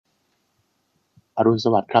อรุณส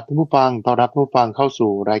วัสดิ์ครับท่านผู้ฟังต้อนรับท่านผู้ฟังเข้า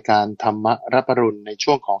สู่รายการธรรมรับอรุณใน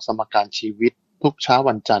ช่วงของสมการชีวิตทุกเช้า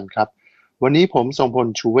วันจันทร์ครับวันนี้ผมทรงพล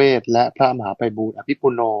ชูเวศและพระมหาไพบูลย์อภิปุ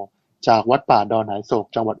โนจากวัดป่าดอนหายโศก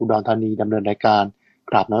จังหวัดอุดรธานีดำเนินรายการ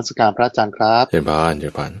กราบนมัสการพระอาจารย์ครับเจริญพ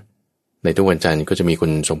รในทุกวันจันทร์ก็จะมีคุ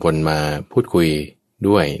ณสมพลมาพูดคุย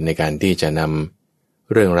ด้วยในการที่จะน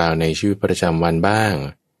ำเรื่องราวในชีวิตประจำวันบ้าง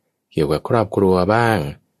เกี่ยวกับครอบครัวบ้าง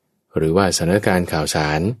หรือว่าสถานการณ์ข่าวส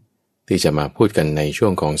ารที่จะมาพูดกันในช่ว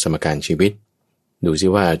งของสมการชีวิตดูซิ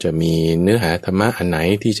ว่าจะมีเนื้อหาธรรมะอันไหน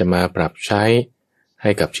ที่จะมาปรับใช้ให้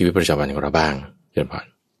กับชีวิตประจำวันของเราบ้างเจริญพร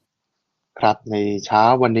ครับในเช้า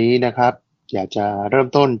วันนี้นะครับอยากจะเริ่ม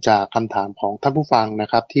ต้นจากคำถามของท่านผู้ฟังนะ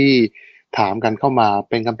ครับที่ถามกันเข้ามา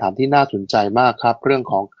เป็นคำถามที่น่าสนใจมากครับเรื่อง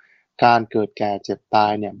ของการเกิดแก่เจ็บตา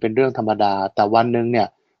ยเนี่ยเป็นเรื่องธรรมดาแต่วันหนึ่งเนี่ย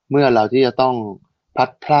เมื่อเราที่จะต้องพลัด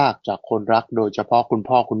พรากจากคนรักโดยเฉพาะคุณ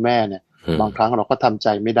พ่อคุณแม่เนี่ยบางครั้งเราก็ทำใจ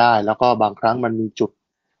ไม่ได้แล้วก็บางครั้งมันมีจุด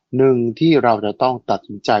หนึ่งที่เราจะต้องตัด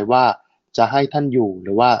สินใจว่าจะให้ท่านอยู่ห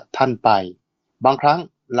รือว่าท่านไปบางครั้ง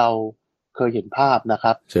เราเคยเห็นภาพนะค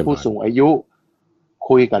รับผู้สูงอายุ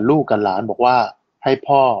คุยกับลูกกับหลานบอกว่าให้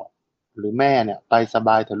พ่อหรือแม่เนี่ยไปสบ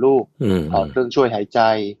ายเถอะลูกถอดเครื่องช่วยหายใจ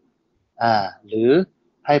หรือ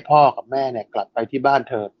ให้พ่อกับแม่เนี่ยกลับไปที่บ้าน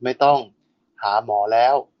เถิดไม่ต้องหาหมอแล้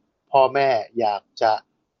วพ่อแม่อยากจะ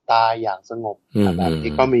ตายอย่างสงบแบบ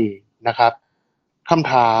นี้ก็มีนะครับค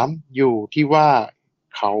ำถามอยู่ที่ว่า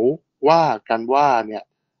เขาว่ากันว่าเนี่ย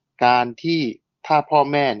การที่ถ้าพ่อ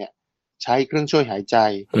แม่เนี่ยใช้เครื่องช่วยหายใจ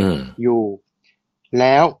อยู่แ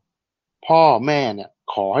ล้วพ่อแม่เนี่ย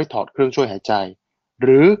ขอให้ถอดเครื่องช่วยหายใจห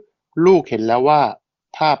รือลูกเห็นแล้วว่า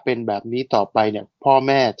ถ้าเป็นแบบนี้ต่อไปเนี่ยพ่อแ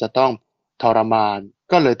ม่จะต้องทรมาน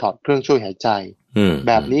ก็เลยถอดเครื่องช่วยหายใจแ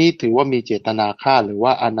บบนี้ถือว่ามีเจตนาฆ่าหรือว่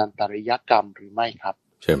าอนันตริยกรรมหรือไม่ครับ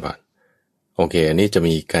เชิญผ่านโอเคอันนี้จะ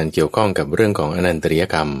มีการเกี่ยวข้องกับเรื่องของอนันตริย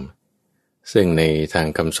กรรมซึ่งในทาง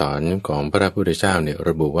คำสอนของพระพุทธเจ้าเนี่ยร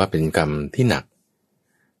ะบุว่าเป็นกรรมที่หนัก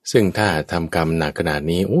ซึ่งถ้าทำกรรมหนักขนาด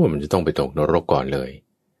นี้มันจะต้องไปตกนรกก่อนเลย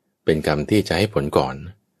เป็นกรรมที่จะให้ผลก่อน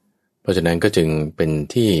เพราะฉะนั้นก็จึงเป็น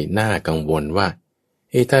ที่น่ากังวลว่า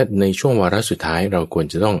ถ้าในช่วงวาระสุดท้ายเราควร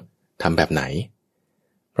จะต้องทำแบบไหน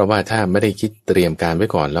เพราะว่าถ้าไม่ได้คิดเตรียมการไว้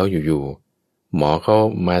ก่อนแล้วอยู่ๆหมอเขา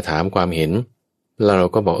มาถามความเห็นแล้วเรา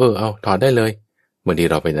ก็บอกเอาถอดได้เลยบางที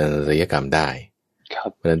เราเป็นอนันตริยกรรมได้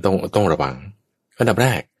เพราะฉะนั้นต้องระวังอันดับแร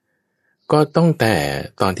กก็ต้องแต่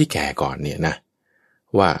ตอนที่แก่ก่อนเนี่ยนะ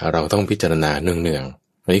ว่าเราต้องพิจารณาเนือง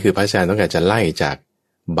ๆอันนี้คือพระอาจารย์ต้องการจะไล่จาก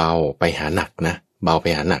เบาไปหาหนักนะเบาไป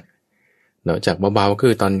หาหนักเนาะจากเบาๆคื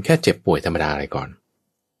อตอนแค่เจ็บป่วยธรรมดาอะไรก่อน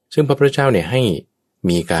ซึ่งพระพุทธเจ้าเนี่ยให้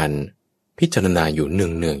มีการพิจารณาอยู่เ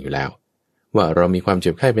นืองๆอยู่แล้วว่าเรามีความเ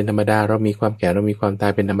จ็บไข้เป็นธรรมดาเรามีความแก่เรามีความตา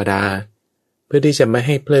ยเป็นธรรมดาเพื่อที่จะไม่ใ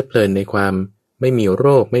ห้เพลิดเพลินในความไม่มีโร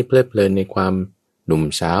คไม่เพลิดเพลินในความหนุ่ม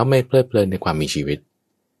สาวไม่เพลิดเพลินในความมีชีวิต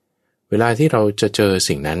เวลาที่เราจะเจอ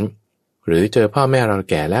สิ่งนั้นหรือเจอพ่อแม่เรา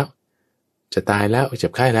แก่แล้วจะตายแล้วเจ็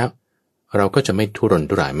บไข้แล้วเราก็จะไม่ทุรน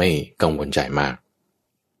ทุรายไม่กังวลใจมาก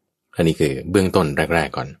อันนี้คือเบื้องต้นแรก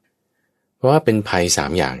ๆก่อนเพราะว่าเป็นภัย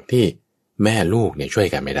3อย่างที่แม่ลูกเนี่ยช่วย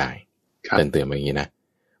กันไม่ได้เตือนมาอย่างนี้นะ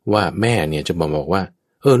ว่าแม่เนี่ยจะบอกว่า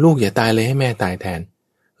ลูกอย่าตายเลยให้แม่ตายแทน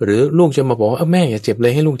หรือลูกจะมาบอกว่าแม่อย่าเจ็บเล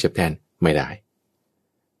ยให้ลูกเจ็บแทนไม่ได้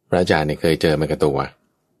พระอาจารย์เนี่ยเคยเจอมากับตัว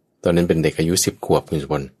ตอนนั้นเป็นเด็กอายุ10 ขวบคุณสุ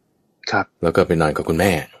พลครับแล้วก็ไปนอนกับคุณแ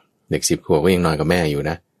ม่เด็ก10 ขวบก็ยังนอนกับแม่อยู่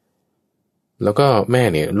นะแล้วก็แม่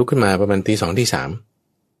เนี่ยลุกขึ้นมาประมาณตี 2 ตี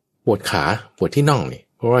 3ปวดขาปวดที่น่องนี่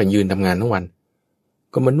เพราะว่ายืนทำงานทั้งวัน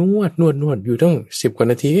ก็มานวดอยู่ตั้ง10 กว่า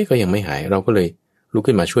นาทีก็ยังไม่หายเราก็เลยลุก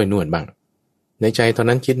ขึ้นมาช่วยนวดบ้างในใจตอน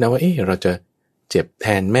นั้นคิดนะว่าเราจะเจ็บแท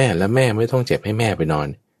นแม่และแม่ไม่ต้องเจ็บให้แม่ไปนอน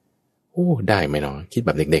ได้ไหมเนาะคิดแบ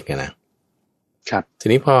บเด็กๆนะครับที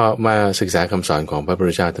นี้พอมาศึกษาคำสอนของพระพุท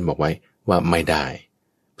ธเจ้าท่านบอกไว้ว่าไม่ได้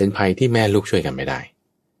เป็นภัยที่แม่ลูกช่วยกันไม่ได้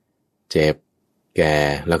เจ็บแก่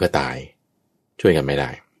แล้วก็ตายช่วยกันไม่ได้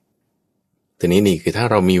ทีนี้นี่คือถ้า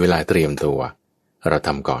เรามีเวลาเตรียมตัวเราท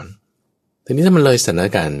ำก่อนทีนี้ถ้ามันเลยสถาน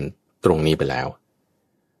การณ์ตรงนี้ไปแล้ว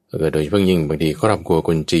โดยเฉพาะยิ่งบางทีครอบครัวค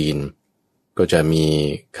นจีนก็จะมี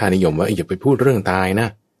ค่านิยมว่าอย่าไปพูดเรื่องตายนะ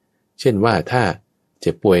เช่นว่าถ้าเ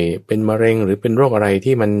จ็บป่วยเป็นมะเร็งหรือเป็นโรคอะไร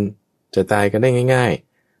ที่มันจะตายกันได้ง่าย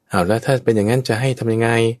ๆแล้วถ้าเป็นอย่างนั้นจะให้ทำยังไง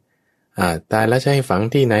ตายแล้วจะให้ฝัง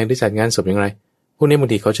ที่ไหนหรือจัดงานศพอย่างไรพวกนี้บาง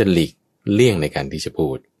ทีเขาจะหลีกเลี่ยงในการที่จะพู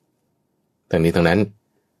ดทั้งนี้ทั้งนั้น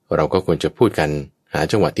เราก็ควรจะพูดกันหา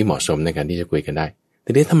จังหวะที่เหมาะสมในการที่จะคุยกันได้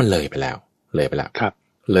ทีนี้ถ้ามันเลยไปแล้วครับ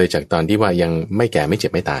เลยจากตอนที่ว่ายังไม่แก่ไม่เจ็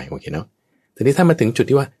บไม่ตายโอเคเนาะทีนี้ถ้ามาถึงจุด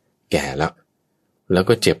ที่ว่าแก่แล้ว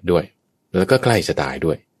ก็เจ็บด้วยแล้วก็ใกล้จะตาย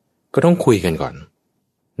ด้วยก็ต้องคุยกันก่อน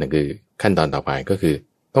นั่นคือขั้นตอนต่อไปก็คือ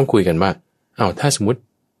ต้องคุยกันว่าถ้าสมมติ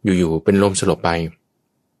อยู่ๆเป็นลมสลบไป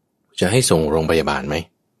จะให้ส่งโรงพยาบาลไหม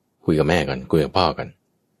คุยกับแม่ก่อนคุยกับพ่อก่อน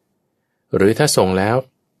หรือถ้าส่งแล้ว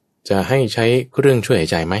จะให้ใช้เครื่องช่วยหาย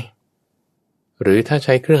ใจไหมหรือถ้าใ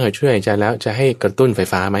ช้เครื่องช่วยหายใจแล้วจะให้กระตุ้นไฟ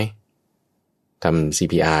ฟ้าไหมทำ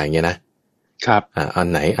CPR อย่างเงี้ยนะครับอัน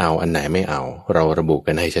ไหนเอาอันไหนไม่เอาเราระบุ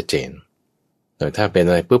กันให้ชัดเจนแต่ถ้าเป็น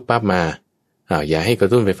อะไรปุ๊บปั๊บมาอย่าให้กระ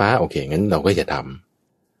ตุ้นไฟฟ้าโอเคงั้นเราก็อย่าท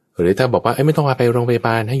ำหรือถ้าบอกว่าไม่ต้องไปโรงพยาบ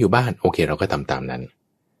าลให้อยู่บ้านโอเคเราก็ทำตามนั้น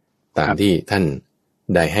ตามที่ท่าน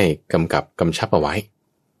ได้ให้กำกับกำชับเอาไว้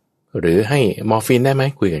หรือให้มอร์ฟีนได้ไหม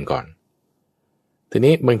คุยกันก่อนที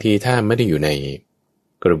นี้บางทีถ้าไม่ได้อยู่ใน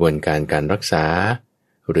กระบวนการรักษา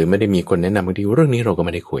หรือไม่ได้มีคนแนะนำบางทีเรื่องนี้เราก็ไ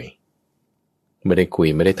ม่ได้คุยไม่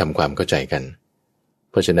ได้ทำความเข้าใจกัน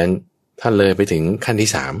เพราะฉะนั้นถ้าเลยไปถึงขั้นที่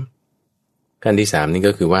ขั้นที่3นี่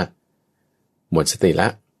ก็คือว่าหมดสติละ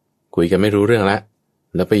คุยกันไม่รู้เรื่องละ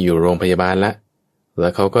แล้วไปอยู่โรงพยาบาลละแล้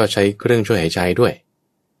วเขาก็ใช้เครื่องช่วยหายใจด้วย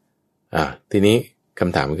ทีนี้ค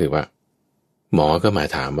ำถามก็คือว่าหมอก็มา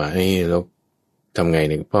ถามว่าแล้วทำไง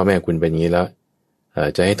เนี่ยพ่อแม่คุณเป็นอย่างนี้แล้ว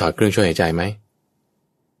จะให้ถอดเครื่องช่วยหายใจไหม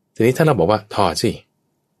ทีนี้ถ้าเราบอกว่าถอดสิ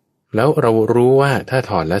แล้วเรารู้ว่าถ้า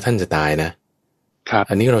ถอดแล้วท่านจะตายนะครับ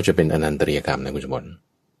อันนี้เราจะเป็นอนันตริยกรรมนะคุณสมบัติ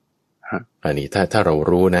อันนี้ถ้าเรา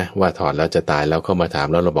รู้นะว่าถอดแล้วจะตายแล้วเข้ามาถาม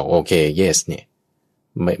แล้วเราบอกโอเค yes เนี่ย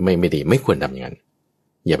ไม่ดีไม่ควรทำอย่างนั้น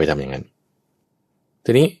อย่าไปทำอย่างนั้น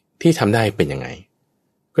ทีนี้ที่ทำได้เป็นยังไง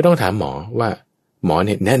ก็ต้องถามหมอว่าหมอเ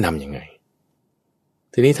นี่ยแนะนำยังไง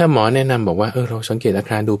ทีนี้ถ้าหมอแนะนำบอกว่าเราสังเกตอา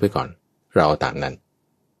การดูไปก่อนเราตามนั้น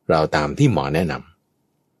เราตามที่หมอแนะน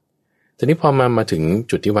ำทีนี้พอมาถึง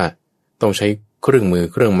จุดที่ว่าต้องใช้เครื่องมือ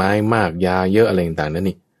เครื่องไม้มากยาเยอะอะไรต่างๆนั้น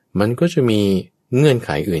นี่มันก็จะมีเงื่อนไข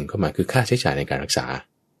อื่นเข้ามาคือค่าใช้จ่ายในการรักษา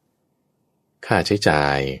ค่าใช้จ่า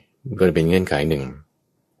ยก็จะเป็นเงื่อนไขหนึ่ง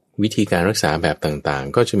วิธีการรักษาแบบต่าง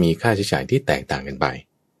ๆก็จะมีค่าใช้จ่ายที่แตกต่างกันไป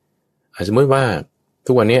สมมติว่า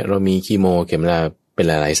ทุกวันนี้เรามีคีโมเข็มละเป็น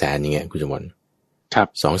หลายๆแสนอย่างเงี้ยคุณจมนครับ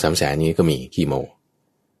 2-3 แสนนี้ก็มีคีโม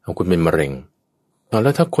เอาคุณเป็นมะเร็งแ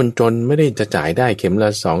ล้วถ้าคนจนไม่ได้จะจ่ายได้เข็มละ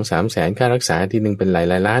2-3 แสนค่ารักษาทีนึงเป็นหลา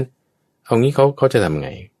ยล้านเอางี้เขาจะทำไง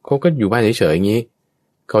เขาก็อยู่บ้านเฉยๆอย่างนี้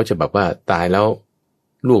เขาจะแบบว่าตายแล้ว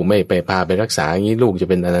ลูกไม่ไปพาไปรักษาอย่างนี้ลูกจะ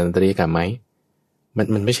เป็นอนันตริยกรรมไหม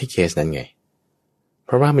มันไม่ใช่เคสนั้นไงเพ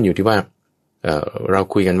ราะว่ามันอยู่ที่ว่าเรา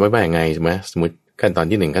คุยกันไว้ว่าอย่างไงใช่ไหมสมมติขั้นตอน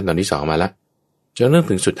ที่1ขั้นตอนที่2มาละจนเริ่ม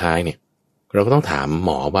ถึงสุดท้ายเนี่ยเราก็ต้องถามหม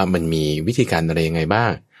อว่ามันมีวิธีการอะไรยังไงบ้า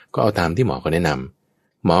งก็เอาตามที่หมอเขาแนะน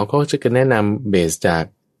ำหมอก็จะแนะนำเบสจาก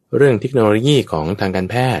เรื่องเทคโนโลยีของทางการ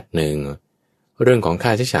แพทย์1เรื่องของค่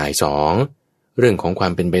าใช้จ่าย2เรื่องของควา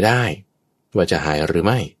มเป็นไปได้ว่าจะหายหรือ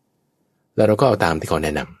ไม่แล้วเราก็เอาตามที่เขาแน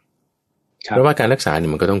ะนำเพราะว่าการรักษาเนี่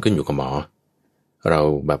ยมันก็ต้องขึ้นอยู่กับหมอเรา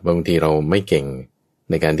แบบบางทีเราไม่เก่ง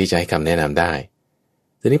ในการที่จะให้คำแนะนำได้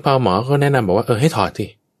ทีนี้พอหมอเขาแนะนำบอกว่าให้ถอดสิ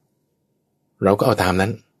เราก็เอาตามนั้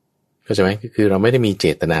นเข้าใจไหมคือเราไม่ได้มีเจ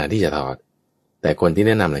ตนาที่จะถอดแต่คนที่แ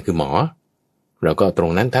นะนำเนี่ยคือหมอเราก็ตร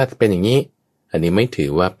งนั้นถ้าเป็นอย่างนี้อันนี้ไม่ถือ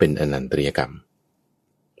ว่าเป็นอนันตริยกรรม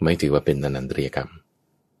ไม่ถือว่าเป็นอนันตริยกรรม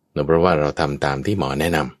เพราะว่าเราทำตามที่หมอแน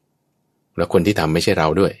ะนำแล้วคนที่ทำไม่ใช่เรา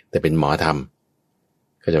ด้วยแต่เป็นหมอท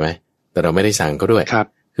ำเข้าใจไหมแต่เราไม่ได้สั่งเขาด้วย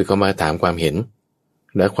คือเขามาถามความเห็น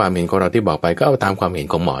และความเห็นของเราที่บอกไปก็เอาตามความเห็น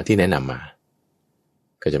ของหมอที่แนะนำมา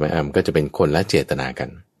เข้าใจไหมก็จะเป็นคนละเจตนากัน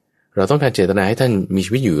เราต้องการเจตนาให้ท่านมี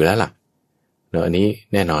ชีวิตอยู่แล้วล่ะเนอะอันนี้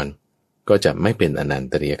แน่นอนก็จะไม่เป็นอนัน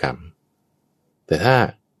ตริยกรรมแต่ถ้า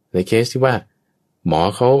ในเคสที่ว่าหมอ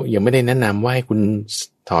เขายังไม่ได้แนะนำว่าให้คุณ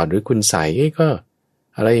ถอดหรือคุณใส่ก็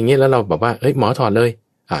อะไรอย่างเงี้ยแล้วเราบอกว่าหมอถอดเลย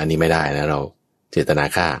อันนี้ไม่ได้นะเราเจตนา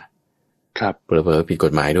ฆ่าครับเผลอๆผิดก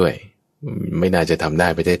ฎหมายด้วยไม่น่าจะทำได้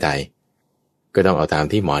ประเทศไทยก็ต้องเอาตาม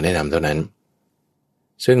ที่หมอแนะนำเท่านั้น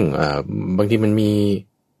ซึ่งบางทีมันมี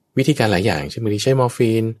วิธีการหลายอย่างเช่นบางทีใช้มอร์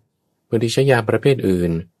ฟีนบางทีใช้ยาประเภทอื่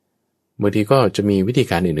นบางทีก็จะมีวิธี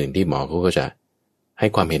การอื่นๆที่หมอเขาก็จะให้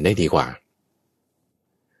ความเห็นได้ดีกว่า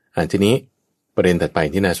ทีนี้ประเด็นถัดไป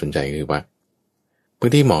ที่น่าสนใจคือว่าบา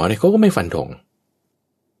งทีหมอเนี่ยเขาก็ไม่ฟันธง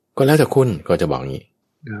ก็แล้วแต่คุณก็จะบอกงี้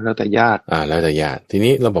แล้วแต่ญาติแล้วแต่ญาติที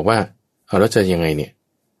นี้เราบอกว่าแล้วจะยังไงเนี่ย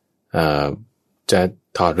จะ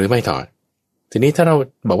ถอดหรือไม่ถอดทีนี้ถ้าเรา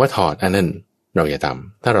บอกว่าถอดอันนั้นเราอย่าท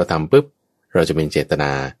ำถ้าเราทำปุ๊บเราจะเป็นเจตน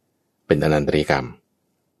าเป็นอนันตริยกรรม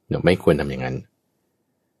เราไม่ควรทำอย่างนั้น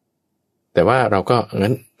แต่ว่าเราก็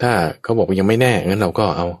งั้นถ้าเขาบอกว่ายังไม่แน่งั้นเราก็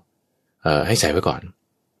เอาให้ใส่ไว้ก่อน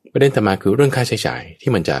ประเด็นต่อมาคือเรื่องค่าใช้จ่าย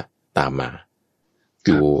ที่มันจะตามมาอ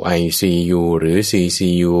ยู่ ICU หรือ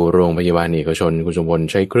CCU โรงพยาบาลเอกชนคุณสมบัติ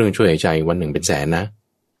ใช้เครื่องช่วยหายใจวันหนึ่งเป็นแสนนะ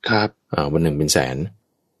ครับวันหนึ่งเป็นแสน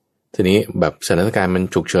ทีนี้แบบสถานการณ์มัน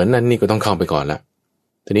ฉุกเฉินนั้นนี่ก็ต้องเข้าไปก่อนละ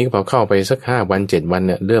ทีนี้พอเข้าไปสัก5 วัน7 วันเ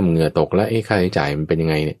นี่ยเริ่มเหงื่อตกแล้วค่าใช้จ่ายมันเป็นยัง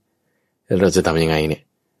ไงเนี่ยเราจะทำยังไงเนี่ย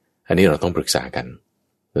อันนี้เราต้องปรึกษากัน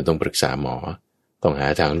เราต้องปรึกษาหมอ ต้องหา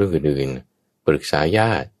ทางเรื่องอื่นๆปรึกษาญ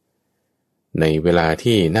าติในเวลา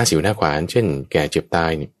ที่หน้าสิวหน้าขวานเช่นแก่เจ็บตา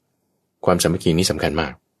ยนี่ความสามัคคีนี้สำคัญมา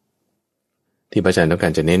กที่พระอาจารย์ต้องกา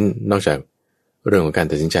รจะเน้นนอกจากเรื่องของการ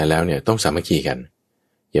ตัดสินใจแล้วเนี่ยต้องสามัคคีกัน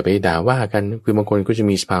อย่าไปด่าว่ากันคือบางคนก็จะ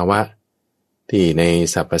มีสภาวะที่ใน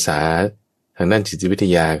ศัพท์ภาษาทางด้านจิตวิท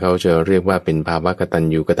ยาเขาจะเรียกว่าเป็นภาวะกตัญ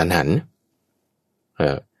ญูกตัญหัน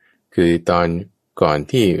คือตอนก่อน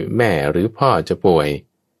ที่แม่หรือพ่อจะป่วย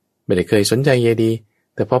ไม่ได้เคยสนใจใยดี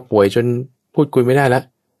แต่พอป่วยจนพูดคุยไม่ได้ละ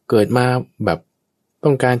เกิดมาแบบต้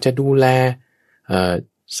องการจะดูแล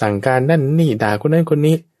สั่งการนั่นนี่ด่าคนนั้นคน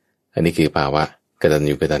นี้อันนี้คือภาวะกตัญ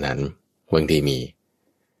ญูกตัญหันบางทีมี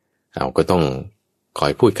เราก็ต้องคอ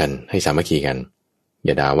ยพูดกันให้สามัคคีกันอ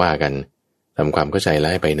ย่าด่าว่ากันทำความเข้าใจและ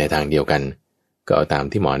ให้ไปในทางเดียวกันก็เอาตาม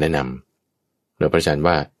ที่หมอแนะนำโดยประชัน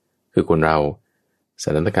ว่าคือคนเราส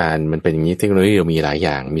ถานการณ์มันเป็นอย่างนี้เทคโนโลยีเรามีหลายอ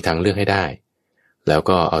ย่างมีทางเลือกให้ได้แล้ว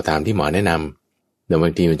ก็เอาตามที่หมอแนะนำแต่บา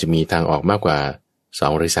งทีมันจะมีทางออกมากกว่า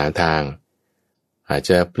2หรือ3ทางอาจ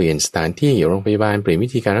จะเปลี่ยนสถานที่โรงพยาบาลเปลี่ยนวิ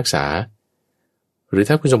ธีการรักษาหรือ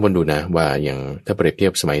ถ้าคุณสมบูรณ์ดูนะว่าอย่างถ้าเปรียบเทีย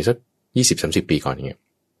บสมัยสัก20-30 ปีก่อนอย่างเงี้ย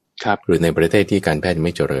ครับหรือในประเทศที่การแพทย์ไ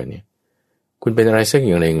ม่เจริญเนี่ยคุณเป็นอะไรสักอ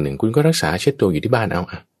ย่างใดอย่างหนึ่งคุณก็รักษาเช็ดตัวอยู่ที่บ้านเอา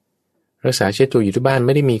รักษาเช็ดตัวอยู่ที่บ้านไ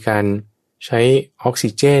ม่ได้มีการใช้ออกซิ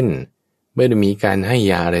เจนไม่ได้มีการให้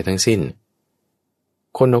ยาอะไรทั้งสิ้น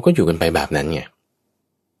คนเราก็อยู่กันไปแบบนั้นไง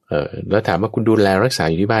แล้วถามว่าคุณดูแลรักษา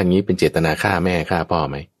อยู่ที่บ้านนี้เป็นเจตนาฆ่าแม่ฆ่าพ่อ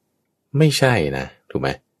ไหมไม่ใช่นะถูกไหม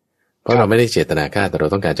เพราะเราไม่ได้เจตนาฆ่าแต่เรา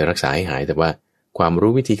ต้องการจะรักษาให้หายแต่ว่าความ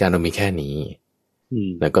รู้วิธีการเรามีแค่นี้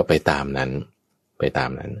แล้วก็ไปตามนั้น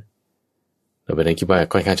เราเป็นคิดว่า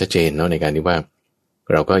ค่อนข้างชัดเจนเนาะในการที่ว่า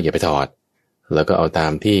เราก็อย่าไปถอดแล้วก็เอาตา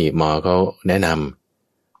มที่หมอเขาแนะน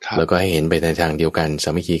ำแล้วก็ให้เห็นไปในทางเดียวกันสา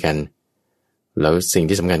มัคคีกันแล้วสิ่ง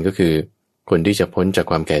ที่สำคัญก็คือคนที่จะพ้นจาก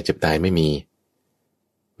ความแก่เจ็บตายไม่มี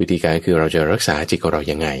วิธีการคือเราจะรักษาจิตของเรา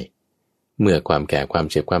ยังไงเมื่อความแก่ความ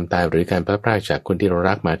เจ็บความตายหรือการพลัดพรากจากคนที่เรา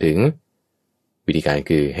รักมาถึงวิธีการ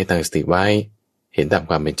คือให้ตั้งสติไว้เห็นตาม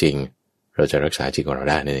ความเป็นจริงเราจะรักษาจิตของเรา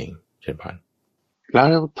ได้นั่นเองเช่นพรแล้ว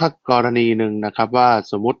ถ้ากรณีหนึ่งนะครับว่า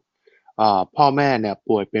สมมุติพ่อแม่เนี่ย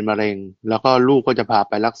ป่วยเป็นมะเร็งแล้วก็ลูกก็จะพา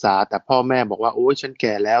ไปรักษาแต่พ่อแม่บอกว่าโอ้ยฉันแ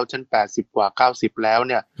ก่แล้วฉัน80กว่า90แล้ว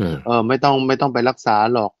เนี่ยไม่ต้องไปรักษา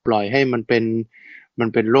หรอกปล่อยให้มันเ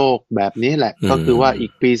ป็นโรคแบบนี้แหละก็คือว่าอี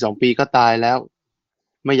กปี2 ปีก็ตายแล้ว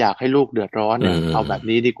ไม่อยากให้ลูกเดือดร้อนเนี่ยเอาแบบ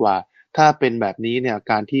นี้ดีกว่าถ้าเป็นแบบนี้เนี่ย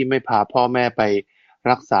การที่ไม่พาพ่อแม่ไป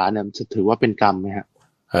รักษาเนี่ยจะถือว่าเป็นกรรมไหมฮะ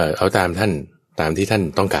เอาตามท่านตามที่ท่าน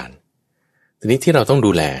ต้องการทีนี้ที่เราต้อง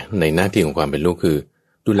ดูแลในหน้าที่ของความเป็นลูกคือ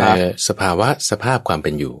ดูแลสภาพความเ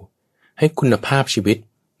ป็นอยู่ให้คุณภาพชีวิต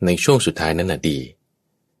ในช่วงสุดท้ายนั้นดี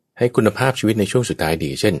ให้คุณภาพชีวิตในช่วงสุดท้ายดี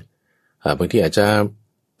เช่นบางทีอาจจะ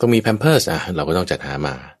ต้องมีแพมเพิร์สเราก็ต้องจัดหาม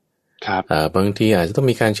าบางทีอาจจะต้อง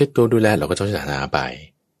มีการเช็ดตัวดูแลเราก็ต้องจัดหาไป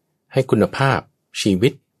ให้คุณภาพชีวิ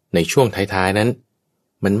ตในช่วงท้ายๆนั้น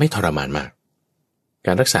มันไม่ทรมานมากก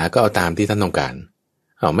ารรักษาก็เอาตามที่ท่านต้องการ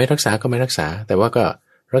ไม่รักษาก็ไม่รักษาแต่ว่าก็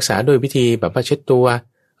รักษาโดยวิธีแบบว่าเช็ดตัว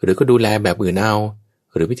หรือก็ดูแลแบบอื่นเอา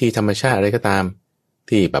หรือวิธีธรรมชาติอะไรก็ตาม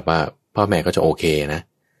ที่แบบว่าพ่อแม่ก็จะโอเคนะ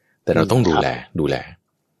แต่เราต้องดูแล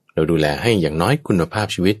เราดูแลให้อย่างน้อยคุณภาพ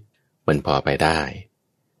ชีวิตมันพอไปได้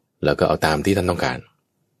แล้วก็เอาตามที่ท่านต้องการ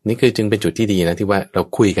นี่คือจึงเป็นจุดที่ดีนะที่ว่าเรา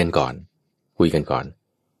คุยกันก่อน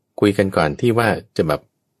ที่ว่าจะแบบ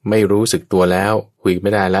ไม่รู้สึกตัวแล้วคุยไ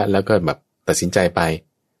ม่ได้แล้วก็แบบตัดสินใจไป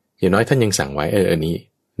อย่างน้อยท่านยังสั่งไว้อันนี้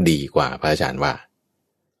ดีกว่าพระอาจารย์ว่า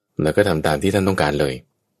แล้วก็ทำตามที่ท่านต้องการเลย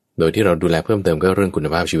โดยที่เราดูแลเพิ่มเติมก็เรื่องคุณ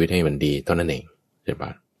ภาพชีวิตให้มันดีเท่านั้นเองใช่ป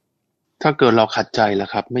ะถ้าเกิดเราขัดใจแล้ว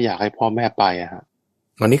ครับไม่อยากให้พ่อแม่ไปฮะ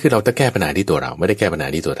วันนี้คือเราต้องแก้ปัญหาที่ตัวเราไม่ได้แก้ปัญหา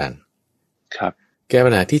ที่ตัวท่านครับแก้ปั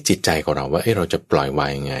ญหาที่จิตใจของเราว่าเราจะปล่อยวาง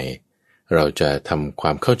ยังไงเราจะทำคว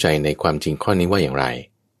ามเข้าใจในความจริงข้อนี้ว่าอย่างไร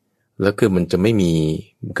แล้วคือมันจะไม่มี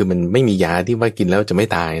มันไม่มียาที่ว่ากินแล้วจะไม่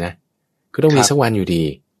ตายนะก็ต้องมีสักวันอยู่ดี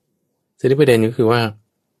ทีนี้ประเด็นก็คือว่า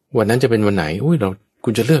วันนั้นจะเป็นวันไหนคุ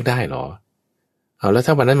ณจะเลือกได้หรอแล้วถ้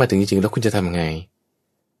าวันนั้นมาถึงจริงๆแล้วคุณจะทำไง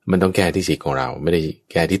มันต้องแก้ที่จิตของเราไม่ได้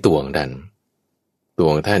แก้ที่ตัวของท่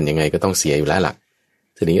านยังไงก็ต้องเสียอยู่แล้วล่ะ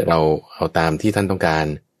ทีนี้เราเอาตามที่ท่านต้องการ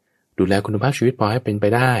ดูแลคุณภาพชีวิตพอให้เป็นไป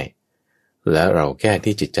ได้แล้วเราแก้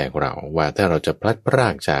ที่จิตใจของเราว่าถ้าเราจะพลัดพรา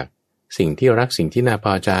กจากสิ่งที่รักสิ่งที่น่าพ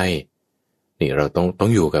อใจนี่เราต้อ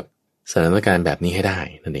งอยู่กับสถานการณ์แบบนี้ให้ได้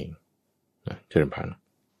นั่นเองเจริญพร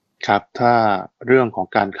ครับถ้าเรื่องของ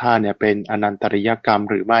การฆ่าเนี่ยเป็นอนันตริยกรรม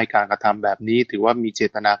หรือไม่การกระทำแบบนี้ถือว่ามีเจ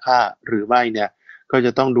ตนาฆ่าหรือไม่เนี่ยก็จ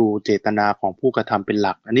ะต้องดูเจตนาของผู้กระทำเป็นห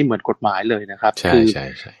ลักอันนี้เหมือนกฎหมายเลยนะครับคือ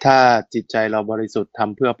ถ้าจิตใจเราบริสุทธิ์ท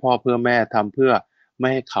ำเพื่อพ่อเพื่อแม่ทำเพื่อไม่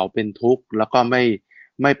ให้เขาเป็นทุกข์แล้วก็ไ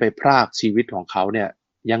ม่ไปพรากชีวิตของเขาเนี่ย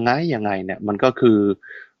ยังไงเนี่ยมันก็คือ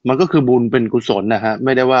มันก็คือบุญเป็นกุศลนะฮะไ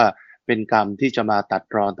ม่ได้ว่าเป็นกรรมที่จะมาตัด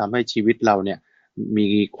รอนทำให้ชีวิตเราเนี่ยมี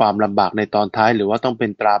ความลำบากในตอนท้ายหรือว่าต้องเป็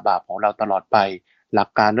นตราบาปของเราตลอดไปหลัก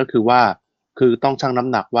การก็คือว่าคือต้องชั่งน้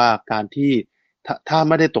ำหนักว่าการที่ถ้า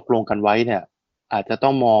ไม่ได้ตกลงกันไว้เนี่ยอาจจะต้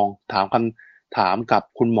องมองถามคำถามกับ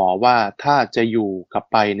คุณหมอว่าถ้าจะอยู่กับ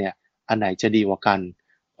ไปเนี่ยอันไหนจะดีกว่ากัน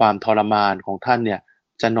ความทรมานของท่านเนี่ย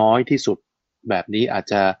จะน้อยที่สุดแบบนี้อาจ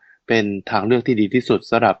จะเป็นทางเลือกที่ดีที่สุด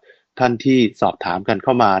สำหรับท่านที่สอบถามกันเข้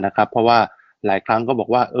ามานะครับเพราะว่าหลายครั้งก็บอก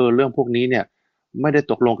ว่าเรื่องพวกนี้เนี่ยไม่ได้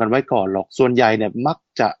ตกลงกันไว้ก่อนหรอกส่วนใหญ่เนี่ยมัก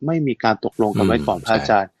จะไม่มีการตกลงกันไว้ก่อนพระอา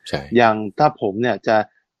จารย์ใช่อย่างถ้าผมเนี่ย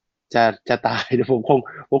จะตายเดี๋ยวผม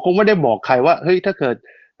คงไม่ได้บอกใครว่าเฮ้ยถ้าเ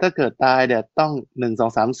กิดตายเนี่ยต้อง1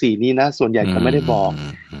 2 3 4นี้นะส่วนใหญ่ผมไม่ได้บอก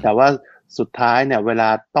แต่ว่าสุดท้ายเนี่ยเวลา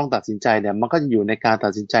ต้องตัดสินใจเนี่ยมันก็จะอยู่ในการตั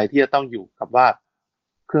ดสินใจที่จะต้องอยู่กับว่า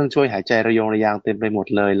เครื่องช่วยหายใจระยงระยางเต็มไปหมด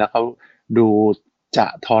เลยแล้วเขาดูจะ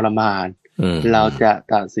ทรมานเราจะ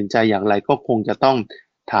ตัดสินใจอย่างไรก็คงจะต้อง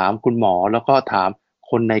ถามคุณหมอแล้วก็ถาม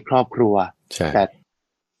คนในครอบครัวแต่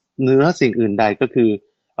เนื้อสิ่งอื่นใดก็คือ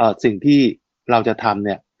สิ่งที่เราจะทำเ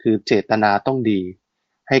นี่ยคือเจตนาต้องดี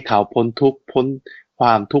ให้เขาพ้นทุกข์พ้นคว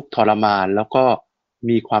ามทุกข์ทรมานแล้วก็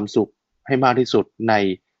มีความสุขให้มากที่สุดใน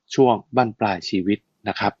ช่วงบั้นปลายชีวิต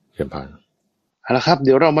นะครับเอาละครับเ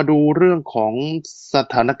ดี๋ยวเรามาดูเรื่องของส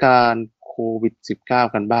ถานการณ์โควิด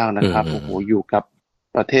 -19 กันบ้างนะครับโอ้โหอยู่กับ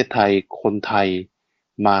ประเทศไทยคนไทย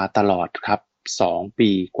มาตลอดครับ2 ปี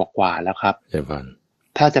กว่าๆแล้วครับ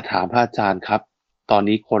ถ้าจะถามพระอาจารย์ครับตอน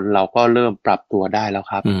นี้คนเราก็เริ่มปรับตัวได้แล้ว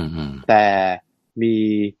ครับแต่มี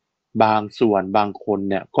บางส่วนบางคน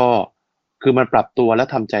เนี่ยก็คือมันปรับตัวและ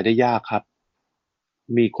ทำใจได้ยากครับ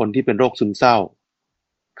มีคนที่เป็นโรคซึมเศร้า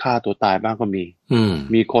ฆ่าตัวตายบ้างก็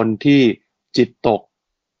มีคนที่จิตตก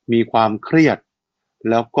มีความเครียด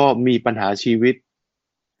แล้วก็มีปัญหาชีวิต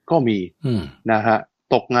ก็มีนะฮะ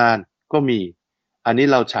ตกงานก็มีอันนี้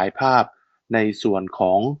เราฉายภาพในส่วนข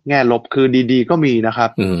องแง่ลบคือดีๆก็มีนะครั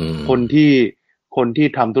บคนที่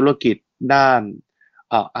ทำธุรกิจด้าน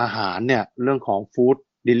อาหารเนี่ยเรื่องของฟู้ด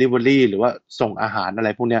delivery หรือว่าส่งอาหารอะไร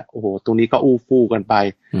พวกเนี้ยโอ้โหตรงนี้ก็อู้ฟู่กันไป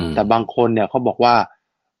แต่บางคนเนี่ยเขาบอกว่า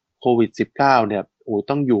โควิด -19 เนี่ยโอ้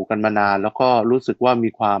ต้องอยู่กันมานานแล้วก็รู้สึกว่ามี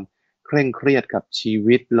ความเคร่งเครียดกับชี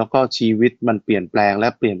วิตแล้วก็ชีวิตมันเปลี่ยนแปลงและ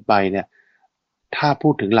เปลี่ยนไปเนี่ยถ้าพู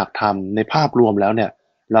ดถึงหลักธรรมในภาพรวมแล้วเนี่ย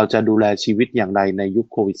เราจะดูแลชีวิตอย่างไรในยุค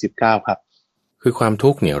โควิด -19 ครับคือความทุ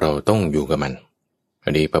กข์เนี่ยเราต้องอยู่กับมันอั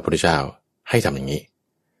นนี้พระพุทธเจ้าให้ทำอย่างนี้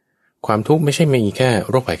ความทุกข์ไม่ใช่มีแค่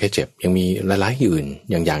โรคภัยแค่เจ็บยังมีหลายๆอื่น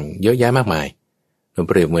อย่างเยอะแยะมากมายเ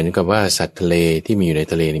ปรียบเหมือนกับว่าสัตว์ทะเลที่มีอยู่ใน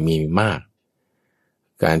ทะเลมีมาก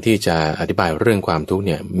การที่จะอธิบายเรื่องความทุกข์เ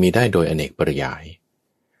นี่ยมีได้โดยอเนกปริยาย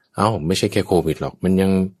ไม่ใช่แค่โควิดหรอกมันยั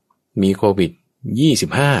งมีโควิด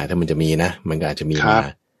25ถ้ามันจะมีนะมันก็อาจจะมีมา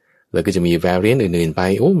แล้วก็จะมีแวริเอนต์อื่นๆไป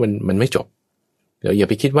มันไม่จบเดี๋ยวอย่า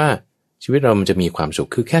ไปคิดว่าชีวิตเรามันจะมีความสุข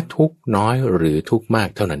คือแค่ทุกข์น้อยหรือทุกข์มาก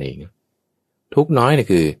เท่านั้นเองทุกข์น้อยเนี่ย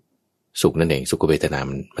คือสุขนั่นเองสุขเวทนา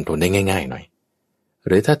มันทนได้ง่ายๆหน่อยห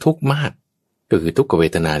รือถ้าทุกข์มากก็คือทุกขเว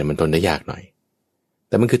ทนาเนี่ยมันทนได้ยากหน่อย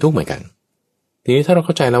แต่มันคือทุกข์เหมือนกันทีนี้ถ้าเราเ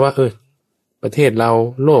ข้าใจแล้วว่าประเทศเรา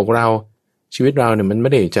โลกเราชีวิตเราเนี่ยมันไ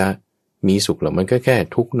ม่ได้จะมีสุขหรอกมันก็แค่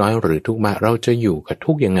ทุกข์น้อยหรือทุกข์มากเราจะอยู่กับ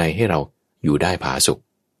ทุกข์ยังไงให้เราอยู่ได้ผาสุข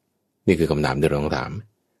นี่คือคำถามที่เราต้องถาม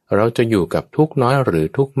เราจะอยู่กับทุกข์น้อยหรือ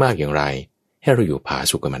ทุกข์มากอย่างไรให้เราอยู่ผา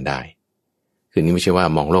สุขกับมันได้คือนี่ไม่ใช่ว่า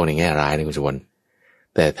มองโลกในแง่ร้ายนะคุณสุวรรณ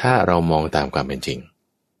แต่ถ้าเรามองตามความเป็นจริง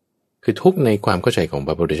คือทุกข์ในความเข้าใจของพ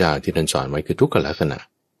ระพุทธเจ้าที่ท่านสอนไว้คือทุกขลักษณะ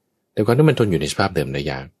แต่ความที่มันทนอยู่ในสภาพเดิมได้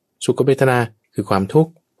ยากสุขเวทนาคือความทุก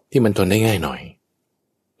ข์ที่มันทนได้ง่ายหน่อย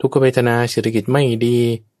ทุกขเวทนาเศรษฐกิจไม่ดี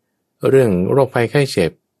เรื่องโรคภัยไข้เจ็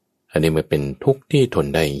บอันนี้มันเป็นทุกข์ที่ทน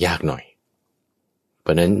ได้ยากหน่อยเพร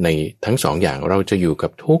าะนั้นในทั้งสองอย่างเราจะอยู่กั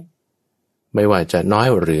บทุกข์ไม่ว่าจะน้อย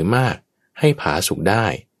หรือมากให้ผาสุขได้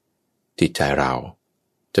จิตใจเรา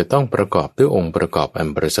จะต้องประกอบด้วยองค์ประกอบอัน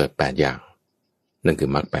ประเสริฐ8อย่างนั่นคือ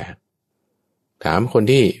มรรค8ถามคน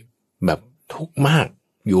ที่แบบทุกข์มาก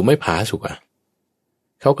อยู่ไม่ผาสุข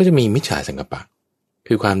เขาก็จะมีมิจฉาสังกัปปะ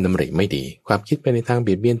คือความดำริไม่ดีความคิดไปในทางเ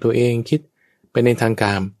บียดเบียนตัวเองคิดไปในทางก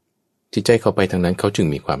ามจิตใจเขาไปทางนั้นเขาจึง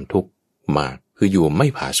มีความทุกข์มากคืออยู่ไม่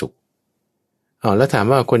ผาสุขแล้วถาม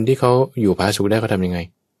ว่าคนที่เขาอยู่ผาสุขได้เขาทำยังไง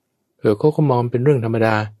เขาก็มองเป็นเรื่องธรรมด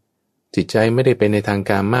าจิตใจไม่ได้เป็นในทาง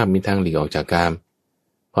กามมากมีทางหลีกออกจากกาม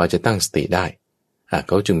พอจะตั้งสติได้เ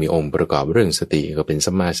ขาจึงมีองค์ประกอบเรื่องสติก็เป็น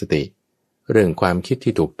สัมมาสติเรื่องความคิด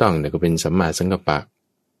ที่ถูกต้องเนี่ยก็เป็นสัมมาสังกัปปะ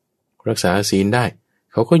รักษาศีลได้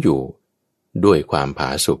เขาก็อยู่ด้วยความผา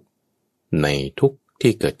สุกในทุก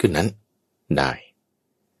ที่เกิดขึ้นนั้นได้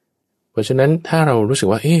เพราะฉะนั้นถ้าเรารู้สึก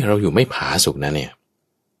ว่าเราอยู่ไม่ผาสุกนะเนี่ย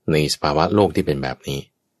ในสภาวะโลกที่เป็นแบบนี้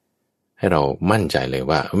ให้เรามั่นใจเลย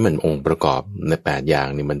ว่ามันองค์ประกอบใน8อย่าง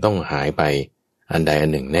นี่มันต้องหายไปอันใดอั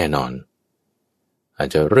นหนึ่งแน่นอนอาจ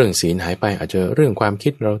จะเรื่องศีลหายไปอาจจะเรื่องความคิ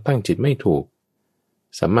ดเราตั้งจิตไม่ถูก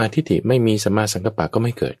สัมมาทิฏฐิไม่มีสัมมาสังกัปปะก็ไ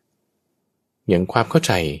ม่เกิดอย่างความเข้าใ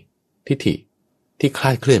จทิฏฐิที่คล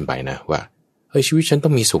าดเคลื่อนไปนะว่าเฮ้ยชีวิตฉันต้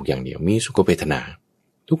องมีสุขอย่างเดียวมีสุขเวทนา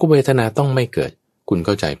ทุกขเวทนาต้องไม่เกิดคุณเ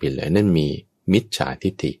ข้าใจผิดเลยนั่นมีมิจฉาทิ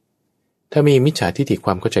ฏฐิถ้ามีมิจฉาทิฏฐิค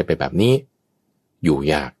วามเข้าใจไปแบบนี้อยู่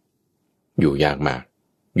ยากมาก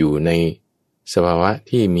อยู่ในสภาวะ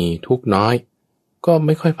ที่มีทุกข์น้อยก็ไ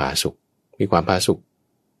ม่ค่อยผาสุกมีความผาสุก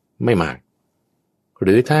ไม่มากห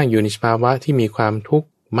รือถ้าอยู่ในสภาวะที่มีความทุกข์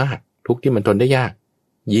มากทุกข์ที่มันทนได้ยาก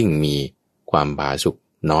ยิ่งมีความผาสุก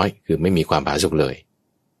น้อยคือไม่มีความผาสุกเลย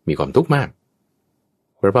มีความทุกข์มาก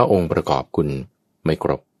เพราะว่าองค์ประกอบคุณไม่ค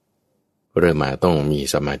รบเริ่มมาต้องมี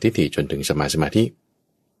สัมมาทิฏฐิจนถึงสัมมาสมาธิ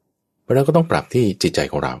เพราะนั้นก็ต้องปรับที่จิตใจ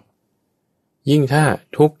ของเรายิ่งถ้า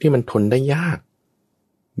ทุกข์ที่มันทนได้ยาก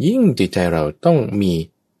ยิ่งจิตใจเราต้องมี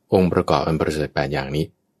องค์ประกอบอันประเสริฐ8อย่างนี้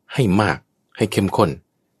ให้มากให้เข้มข้น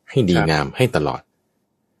ให้ดีงามให้ตลอด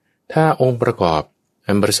ถ้าองค์ประกอบ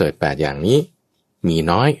อันประเสริฐ8อย่างนี้มี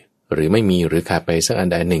น้อยหรือไม่มีหรือขาดไปสักอัน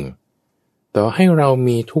ใดหนึ่งต่อให้เรา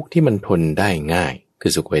มีทุกข์ที่มันทนได้ง่ายคื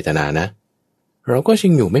อสุขเวทนานะเราก็ยั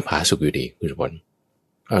งอยู่ไม่ผาสุกอยู่ดีคุณผู้ชม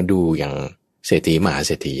ดูอย่างเศรษฐีมหาเ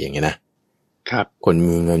ศรษฐีอย่างเงี้ยนะครับคน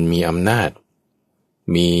มีเงินมีอำนาจ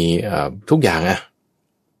มีทุกอย่างอะ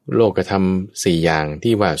โลกธรรม4อย่าง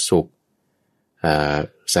ที่ว่าสุข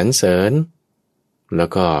สรรเสริญแล้ว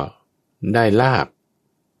ก็ได้ลาภ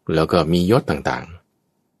แล้วก็มียศต่าง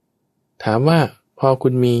ๆถามว่าพอคุ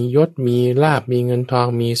ณมียศมีลาภมีเงินทอง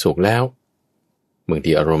มีสุขแล้วบาง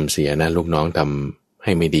ทีอารมณ์เสียนะลูกน้องทำใ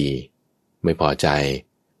ห้ไม่ดีไม่พอใจ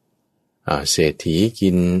เศรษฐีกิ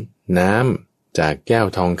นน้ำจากแก้ว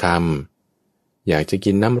ทองคำอยากจะ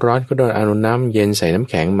กินน้ำร้อนก็โดนเอาน้ำเย็นใส่น้ำ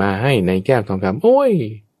แข็งมาให้ในแก้วทองคำโอ้ย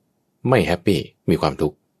ไม่แฮปปี้มีความทุ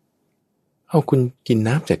กข์คุณกิน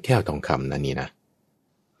น้ำจากแก้วทองคำนะนี่นะ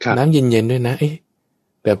น้ำเย็นๆด้วยนะ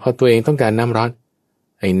แต่พอตัวเองต้องการน้ำร้อน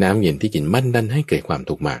ไอ้น้ำเย็นที่กินมันดันให้เกิดความ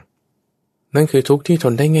ทุกข์มากนั่นคือทุกข์ที่ท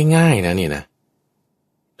นได้ง่ายๆนะนี่นะ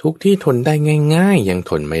ทุกข์ที่ทนได้ง่ายๆยัง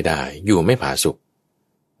ทนไม่ได้อยู่ไม่ผาสุก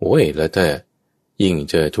โอ้ยแล้วถ้ายิ่ง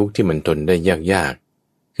เจอทุกข์ที่มันทนได้ยาก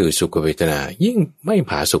ๆคือสุขเวทนายิ่งไม่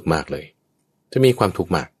ผาสุกมากเลยจะมีความทุก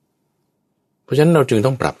ข์มากเพราะฉะนั้นเราจึงต้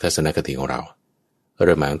องปรับทัศนคติของเราเ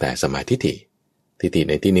ริ่มมาตั้งแต่สมาธิทิฏฐิ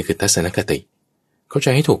ในที่นี้คือทัศนคติเข้าใจ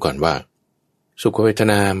ให้ถูกก่อนว่าสุขเวท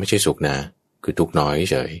นาไม่ใช่สุขนะคือทุกข์น้อย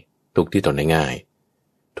เฉยทุกข์ที่ทนได้ง่าย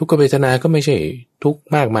ทุกขเวทนาก็ไม่ใช่ทุกข์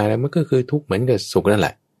มากมายแล้วมันก็คือทุกข์เหมือนกับสุขนั่นแหล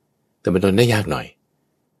ะแต่มันทนได้ยากหน่อย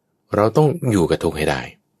เราต้องอยู่กับทุกข์ให้ได้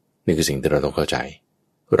นี่คือสิ่งที่เราต้องเข้าใจ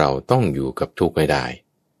เราต้องอยู่กับทุกข์ให้ได้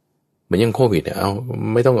เหมือนอย่างโควิด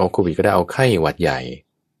ไม่ต้องเอาโควิดก็ได้เอาไข้หวัดใหญ่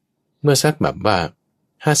เมื่อสักแบบว่า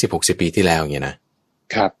50-60 ปีที่แล้วเนี่ยนะ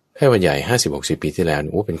ครับไข้หวัดใหญ่50-60 ปีที่แล้ว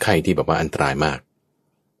เป็นไข้ที่แบบว่าอันตรายมาก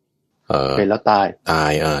เป็นแล้วตา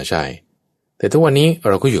ยใช่แต่ทุกวันนี้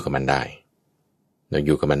เราก็อยู่กับมันได้เราอ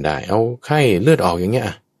ยู่กับมันได้เอาไข้เลือดออกอย่างเงี้ย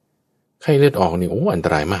ไข้เลือดออกนี่อันต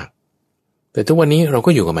รายมากแต่ทุกวันนี้เราก็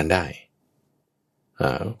อยู่กับมันได้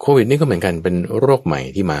โควิดนี่ก็เหมือนกันเป็นโรคใหม่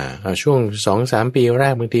ที่มาช่วง 2-3 ปีแร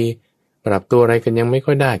กบางทีปรับตัวอะไรกันยังไม่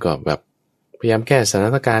ค่อยได้ก็แบบพยายามแก้สถา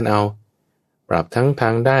นการณ์เอาปรับทั้งทา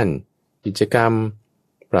งด้านกิจกรรม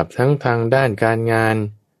ปรับทั้งทางด้านการงาน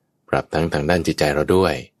ปรับทั้งทางด้านจิตใจเราด้ว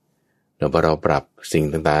ยแล้วพอเราปรับสิ่ง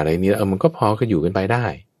ต่างๆอะไรนี้มันก็พอก็อยู่กันไปได้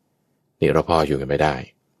นี่เราพออยู่กันไปได้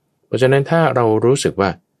เพราะฉะนั้นถ้าเรารู้สึกว่า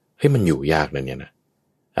มันอยู่ยากนะเนี่ยนะ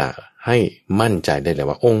ให้มั่นใจได้เลย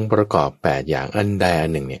ว่าองค์ประกอบ8อย่างอันใดอั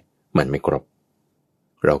นหนึ่งเนี่ยมันไม่ครบ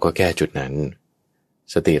เราก็แก้จุดนั้น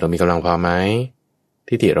สติเรามีกำลังพอไหม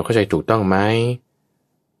ทิฏฐิเราเข้าใจถูกต้องไหม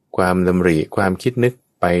ความดำริความคิดนึก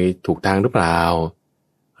ไปถูกทางหรือเปล่า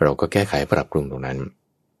เราก็แก้ไขปรับปรุงตรงนั้น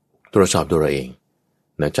ตรวจสอบดูเราเอง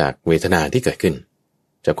นะจากเวทนาที่เกิดขึ้น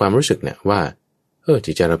จากความรู้สึกเนี่ยว่า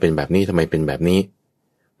จิตใจเราเป็นแบบนี้ทำไมเป็นแบบนี้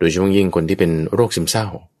โดยเฉพาะยิ่งคนที่เป็นโรคซึมเศร้า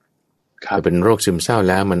เป็นโรคซึมเศร้า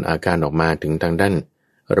แล้วมันอาการออกมาถึงทางด้าน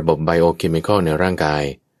ระบบไบโอเคมีคอลในร่างกาย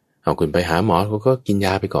เอาคุณไปหาหมอเขาก็กินย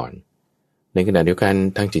าไปก่อนในขณะเดียวกัน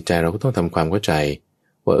ทางจิตใจเราก็ต้องทำความเข้าใจ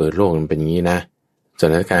ว่าโลกมันเป็นอย่างนี้นะส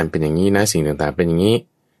ถานการณ์เป็นอย่างนี้นะสิ่งต่างๆเป็นอย่างนี้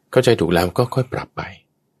เข้าใจถูกแล้วก็ค่อยปรับไป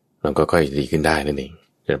มันก็ค่อยดีขึ้นได้นั่นเอง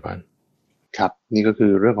เจ้าบ้านครับนี่ก็คื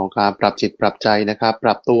อเรื่องของการปรับจิตปรับใจนะครับป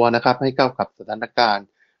รับตัวนะครับให้เข้ากับสถานการณ์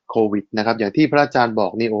โควิดนะครับอย่างที่พระอาจารย์บอ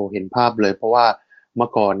กนี่เห็นภาพเลยเพราะว่าเมื่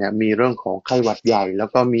อก่อนเนี่ยมีเรื่องของไข้หวัดใหญ่แล้ว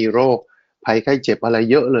ก็มีโรคภัยไข้เจ็บอะไร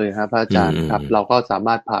เยอะเลยครับพระอาจารย์ครับเราก็สาม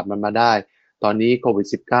ารถผ่านมันมาได้ตอนนี้โควิด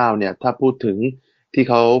 -19 เนี่ยถ้าพูดถึงที่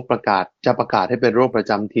เขาประกาศให้เป็นโรคประ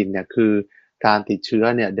จำถิ่นเนี่ยคือ การติดเชื้อ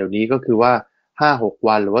เนี่ยเดี๋ยวนี้ก็คือว่า5-6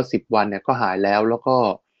 วันหรือว่า10 วันเนี่ยก็หายแล้วก็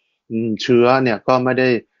เชื้อเนี่ยก็ไม่ได้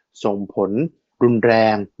ส่งผลรุนแร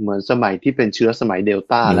งเหมือนสมัยที่เป็นเชื้อสมัยเดล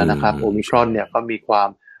ต้าแล้วนะครับโอมิครอนเนี่ยก็มีความ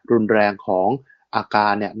รุนแรงของอากา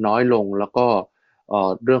รเนี่ยน้อยลงแล้วก็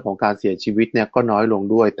เรื่องของการเสียชีวิตเนี่ยก็น้อยลง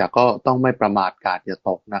ด้วยแต่ก็ต้องไม่ประมาทกาดอย่าต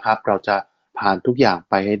กนะครับเราจะผ่านทุกอย่าง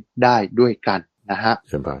ไปให้ได้ด้วยกันนะฮะ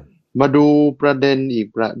มาดูประเด็นอีก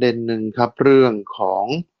ประเด็นหนึ่งครับเรื่องของ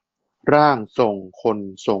ร่างทรงคน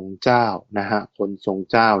ทรงเจ้านะฮะคนทรง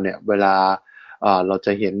เจ้าเนี่ยเวลาเราจ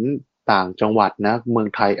ะเห็นต่างจังหวัดนะเมือง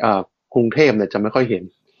ไทยกรุงเทพเนี่ยจะไม่ค่อยเห็น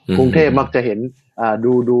กรุงเทพมักจะเห็น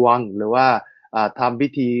ดูดวงหรือว่าทำพิ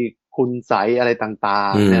ธีคุณไสยอะไรต่า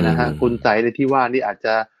งๆเนี่ยนะฮะคุณไสยในที่ว่านี่อาจจ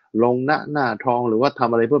ะลงหน้าทองหรือว่าท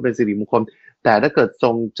ำอะไรเพื่อเป็นสิริมงคลแต่ถ้าเกิดท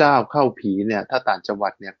รงเจ้าเข้าผีเนี่ยถ้าต่างจังหวั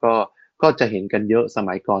ดเนี่ยก็จะเห็นกันเยอะส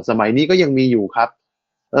มัยก่อนสมัยนี้ก็ยังมีอยู่ครับ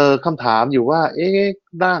คำถามอยู่ว่า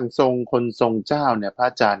ร่างทรงคนทรงเจ้าเนี่ยพระ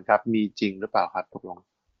อาจารย์ครับมีจริงหรือเปล่าครับตกลง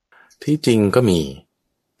ที่จริงก็มี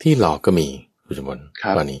ที่หลอกก็มีคุณสมบัติ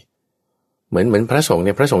ตอนนี้เหมือนพระสงฆ์เ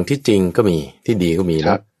นี่ยพระสงฆ์ที่จริงก็มีที่ดีก็มีแ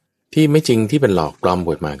ล้วที่ไม่จริงที่เป็นหลอกปลอมบ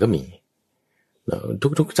วชมาก็มี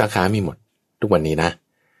ทุกสาขามีหมดทุกวันนี้นะ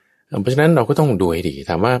เพราะฉะนั้นเราก็ต้องดูให้ดี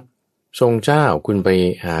ถามว่าทรงเจ้าคุณไป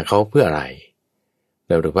หาเขาเพื่ออะไร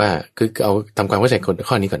หรือว่าคือเอาทำความเข้าใจ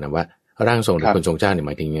ข้อนี้ก่อนนะว่าร่างทรงหรือคนทรงเจ้าเนี่ยห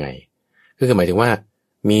มายถึงยังไงก็คือหมายถึงว่า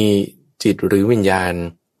มีจิตหรือวิญญาณ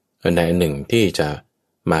อันใดอันหนึ่งที่จะ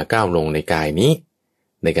มาก้าวลงในกายนี้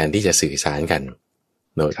ในการที่จะสื่อสารกัน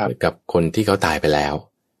กับคนที่เขาตายไปแล้ว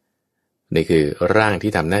นี่คือร่าง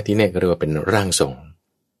ที่ทำหน้าที่เนี่ยก็เรียกว่าเป็นร่างทรง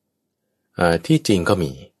ที่จริงก็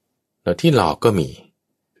มีแล้วที่หลอกก็มี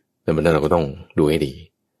ดังนั้นเราก็ต้องดูให้ดี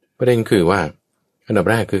ประเด็นคือว่าอันดับ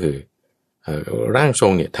แรกก็คือร่างทร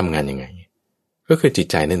งเนี่ยทำงานยังไงก็คือจิต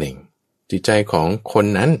ใจนั่นเองจิตใจของคน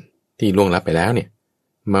นั้นที่ล่วงลับไปแล้วเนี่ย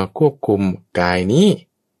มาควบคุมกายนี้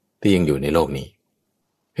ที่ยังอยู่ในโลกนี้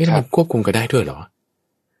มันควบคุมกันได้ด้วยเหรอ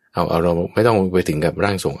เอาเราไม่ต้องไปถึงกับร่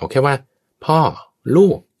างทรงเอาแค่ว่าพ่อลู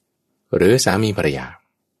กหรือสามีภรรยา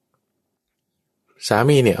สา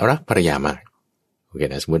มีเนี่ยรักภรรยามากโอเค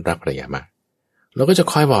นะสมมติรักภรรยามากเราก็จะ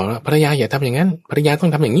คอยบอกว่าภรรยาอย่าทำอย่างนั้นภรรยาต้อ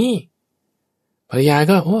งทำอย่างนี้ภรรยา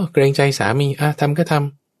ก็เกรงใจสามีทำก็ท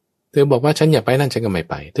ำเธอบอกว่าฉันอย่าไปนั่นฉันก็ไม่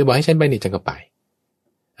ไปเธอบอกให้ฉันไปนี่ฉันก็ไป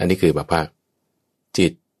อันนี้คือแบบว่าจิ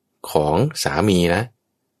ตของสามีนะ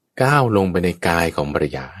ก้าวลงไปในกายของภรร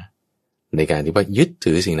ยาในการที่ว่ายึด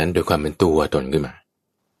ถือสิ่งนั้นโดยความเป็นตัวตนขึ้นมา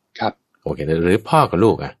ครับโอเคหรือพ่อกับ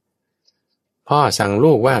ลูกพ่อสั่ง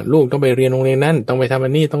ลูกว่าลูกต้องไปเรียนโรงเรียนนั้นต้องไปทำอั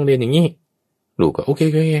นนี้ต้องเรียนอย่างนี้ลูกก็โอเค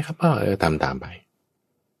ครับพ่อทำตามไป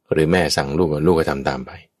หรือแม่สั่งลูกก็ทำตามไ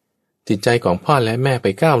ปจิตใจของพ่อและแม่ไป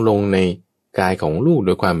ก้าวลงในกายของลูกโด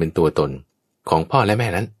ยความเป็นตัวตนของพ่อและแม่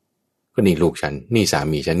นั้นก็นี่ลูกฉันนี่สา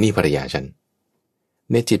มีฉันนี่ภรรยาฉัน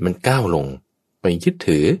ในจิตมันก้าวลงไปยึด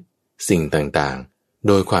ถือสิ่งต่างๆโ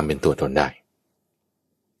ดยความเป็นตัวตนได้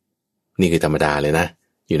นี่คือธรรมดาเลยนะ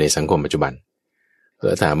อยู่ในสังคมปัจจุบันแ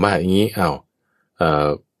ล้วถามว่าอย่างนี้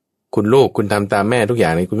คุณลูกคุณทำตามแม่ทุกอย่า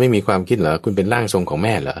งเลยคุณไม่มีความคิดเหรอคุณเป็นร่างทรงของแ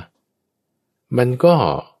ม่เหรอมันก็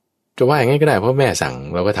จะว่าอย่างนี้ก็ได้เพราะแม่สั่ง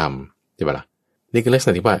เราก็ทำใช่ปะล่ะนี่คือลักษณ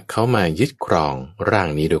ะที่ว่าเขามายึดครองร่าง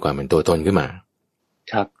นี้โดยความเป็นตัวตนขึ้นมา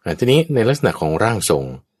ครับทีนี้ในลักษณะของร่างทรง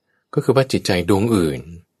ก็คือว่าจิตใจดวงอื่น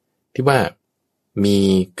ที่ว่ามี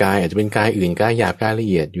กายอาจจะเป็นกายอื่นกายหยาบกายละ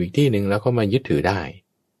เอียดอยู่อีกที่หนึ่งแล้วก็มายึดถือได้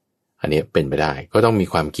อันนี้เป็นไปได้ก็ต้องมี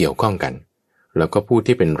ความเกี่ยวข้องกันแล้วก็ผู้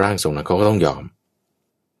ที่เป็นร่างทรงนั้นเขาก็ต้องยอม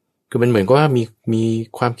คือมันเหมือนกับว่ามี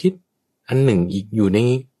ความคิดอันหนึ่งอีกอยู่ใน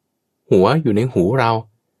หัวอยู่ในหูเรา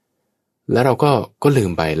แล้วเราก็ลื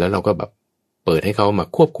มไปแล้วเราก็แบบเปิดให้เขามา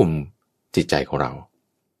ควบคุมจิตใจของเรา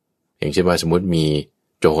อย่างเช่นว่าสมมติมี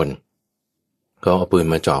โจรเขาเอาปืน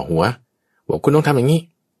มาจ่อหัวบอกคุณต้องทำอย่างนี้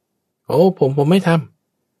โอ้ผมไม่ท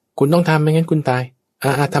ำคุณต้องทำไม่งั้นคุณตาย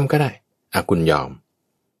ทำก็ได้คุณยอ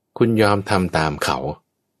มทำตามเขา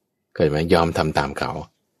เกิดไหมยอมทำตามเขา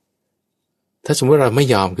ถ้าสมมติเราไม่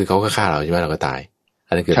ยอมคือเขาก็ฆ่าเราใช่ไหมเราก็ตาย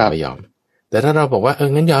อันนั้นคือเราไม่ยอมแต่ถ้าเราบอกว่า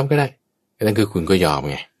งั้นยอมก็ได้อันนั้นคือคุณก็ยอม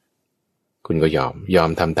ไงคุณก็ยอม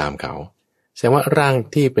ทำตามเขาแสดงว่าร่าง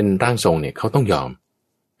ที่เป็นร่างทรงเนี่ยเขาต้องยอม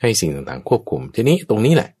ให้สิ่งต่างๆควบคุมทีนี้ตรง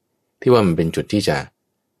นี้แหละที่ว่ามันเป็นจุดที่จะ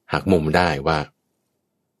หักมุมได้ว่า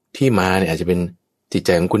ที่มาเนี่ยอาจจะเป็นจิตใจ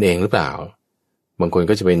ของคุณเองหรือเปล่าบางคน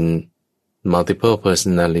ก็จะเป็น multiple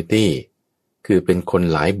personality คือเป็นคน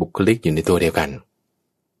หลายบุคลิกอยู่ในตัวเดียวกัน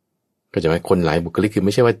ก็จะไม่คนหลายบุคลิกคือไ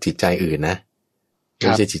ม่ใช่ว่าจิตใจอื่นนะไ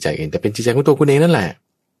ม่ใช่จิตใจอื่นแต่เป็นจิตใจของตัวคุณเองนั่นแหละ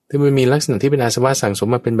ที่มันมีลักษณะที่เป็นอาสวะสั่งสม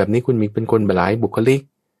มาเป็นแบบนี้คุณมีเป็นคนหลายบุคลิก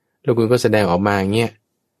แล้วคุณก็แสดงออกมาอย่างเงี้ย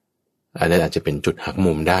อันนั้นอาจจะเป็นจุดหัก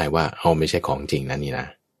มุมได้ว่าไม่ใช่ของจริงนะนี่นะ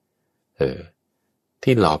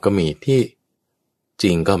ที่หลอกก็มีที่จ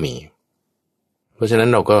ริงก็มี ราะฉะนั้น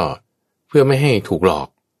เราก็เพื่อไม่ให้ถูกหลอก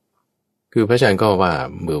คือพระอาจารย์ก็ว่า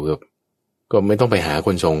เบื่อก็ไม่ต้องไปหาค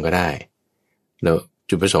นทรงก็ได้แล้ว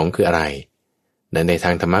จุดประสงค์คืออะไรในท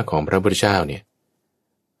างธรรมะของพระพุทธเจ้าเนี่ย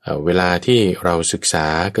เวลาที่เราศึกษา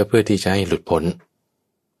ก็เพื่อที่จะให้หลุดพ้น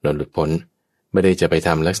เราหลุดพ้นไม่ได้จะไปท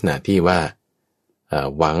ำลักษณะที่ว่า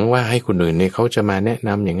หวังว่าให้คนอื่นเนี่ยเขาจะมาแนะน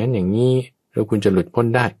ำอย่างนั้นอย่างนี้แล้วคุณจะหลุดพ้น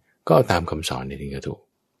ได้ก็เอาตามคำสอนนี่ถึงจะถูก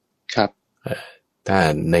ครับถ้า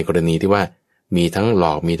ในกรณีที่ว่ามีทั้งหล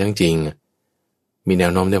อกมีทั้งจริงมีแน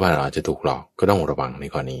วโน้มได้ว่าเราอาจจะถูกหลอกก็ต้องระวังใน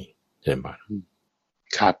ข้อนี้เช่นกัน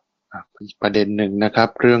ครับประเด็นหนึ่งนะครับ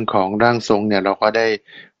เรื่องของร่างทรงเนี่ยเราก็ได้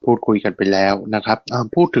พูดคุยกันไปแล้วนะครับ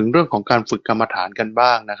พูดถึงเรื่องของการฝึกกรรมฐานกันบ้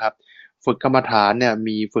างนะครับฝึกกรรมฐานเนี่ย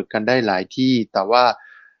มีฝึกกันได้หลายที่แต่ว่า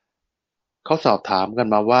เขาสอบถามกัน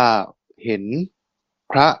มาว่าเห็น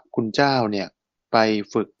พระคุณเจ้าเนี่ยไป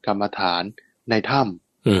ฝึกกรรมฐานในถ้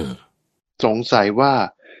ำสงสัยว่า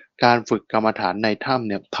การฝึกกรรมฐานในถ้ำ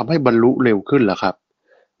เนี่ยทำให้บรรลุเร็วขึ้นเหรอครับ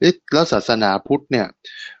แล้วศาสนาพุทธเนี่ย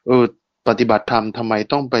ปฏิบัติธรรมทำไม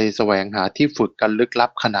ต้องไปแสวงหาที่ฝึกกันลึกลั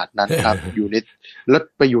บขนาดนั้นครับ อยู่ในแล้ว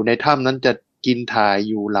ไปอยู่ในถ้ำนั้นจะกินถ่าย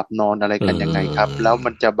อยู่หลับนอนอะไรกันยังไงครับแล้วมั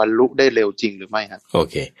นจะบรรลุได้เร็วจริงหรือไม่ครับโอ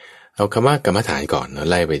เคเอาคำว่ากรรมฐานก่อน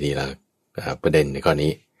ไล่ไปทีละประเด็นในข้อ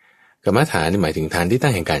นี้กรรมฐานนี่หมายถึงฐานที่ตั้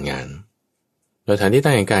งแห่งการงานแล้วฐานที่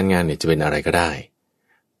ตั้งแห่งการงานเนี่ยจะเป็นอะไรก็ได้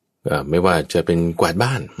ไม่ว่าจะเป็นกวาด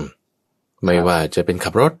บ้านไม่ว่าจะเป็นขั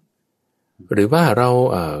บรถหรือว่าเรา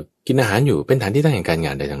กินอาหารอยู่เป็นฐานที่ตั้งแห่งการง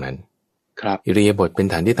านได้ทั้งนั้นครับอิริยาบถเป็น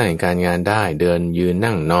ฐานที่ตั้งแห่งการงานได้เดินยืน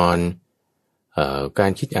นั่งนอนกา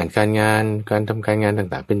รคิดอ่านการงานการทำการงาน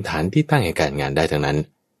ต่างๆเป็นฐานที่ตั้งแห่งการงานได้ทั้งนั้น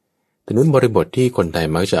แต่นู้นบริบทที่คนไทย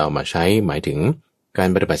มักจะเอามาใช้หมายถึงการ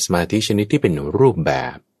ปฏิบัติสมาธิชนิดที่เป็นรูปแบ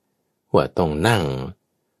บว่าต้องนั่ง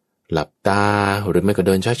หลับตาหรือไม่ก็เ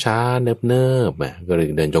ดินช้าๆเนิบๆก็หรื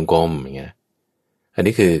อเดินจงกรมอย่างเงี้ยอัน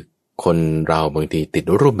นี้คือคนเราบางทีติด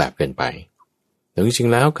รูปแบบเกินไปแต่จริง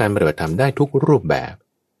ๆแล้วการปฏิบัติธรรมได้ทุกรูปแบบ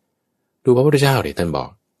ดูพระพุทธเจ้าที่ท่านบอก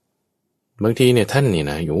บางทีเนี่ยท่านนี่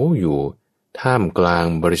นะอยู่ท่ามกลาง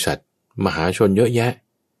บริษัทมหาชนเยอะแยะ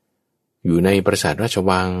อยู่ในปราสาทราช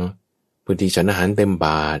วังพื้นที่ฉันอาหารเต็มบ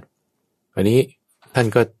าทอันนี้ท่าน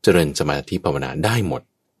ก็เจริญสมาธิภาวนาได้หมด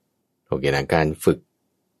โอเคนะการฝึก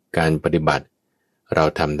การปฏิบัติเรา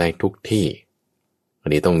ทำได้ทุกที่อัน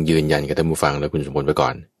นี้ต้องยืนยันกับท่านผู้ฟังและคุณสมบูรณ์ไปก่อ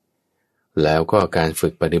นแล้วก็การฝึ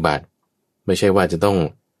กปฏิบัติไม่ใช่ว่าจะต้อง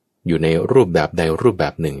อยู่ในรูปแบบใดรูปแบ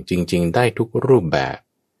บหนึ่งจริงๆได้ทุกรูปแบบ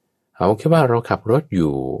เอาแค่ว่าเราขับรถอ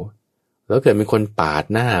ยู่แล้วเกิดมีคนปาด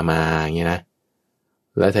หน้ามาอย่างนี้นะ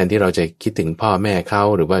แล้วแทนที่เราจะคิดถึงพ่อแม่เขา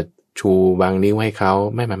หรือว่าชูวางนิ้วให้เขา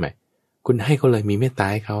ไม่คุณให้เขาเลยมีเมตตา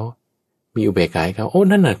ให้เขามีอุเบกขาให้เขาโอ้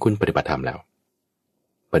นั่นน่ะคุณปฏิบัติธรรมแล้ว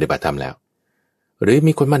ปฏิบัติธรรมแล้วหรือ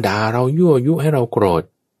มีคนมาด่าเรายั่วยุให้เราโกรธ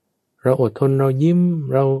เราอดทนเรายิ้ม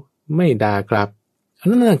เราไม่ด่ากลับอัน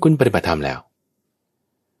นั้นน่ะคุณปฏิบัติธรรมแล้ว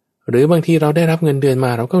หรือบางทีเราได้รับเงินเดือนม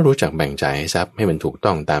าเราก็รู้จักแบ่งจ่ายให้ทรัพย์ให้มันถูก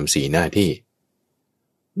ต้องตาม4หน้าที่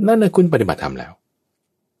นั่นน่ะคุณปฏิบัติธรรมแล้ว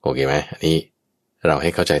โอเคไหมอันนี้เราให้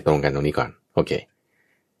เข้าใจตรงกันตรงนี้ก่อนโอเค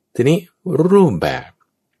ทีนี้รูปแบ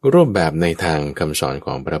บในทางคำสอนข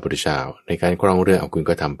องพระพุทธเจ้าในการครองเรือนเอาคุณ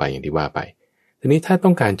ก็ทำไปอย่างที่ว่าไปทีนี้ถ้าต้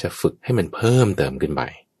องการจะฝึกให้มันเพิ่มเติมขึ้นไป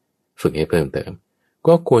ฝึกให้เพิ่มเติม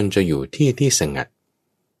ก็ควรจะอยู่ที่สงัด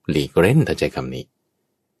หลีกเล่นถ้าใจคำนี้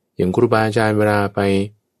อย่างครูบาอาจารย์เวลาไป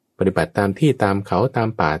ปฏิบัติตามที่ตามเขาตาม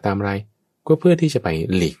ป่าตามไรก็เพื่อที่จะไป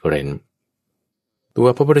หลีกเล่นตัว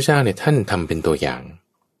พระพุทธเจ้าเนี่ยท่านทำเป็นตัวอย่าง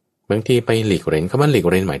บางทีไปหลีกเล่นคำว่าหลีก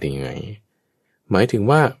เล่นหมายถึงยังไงหมายถึง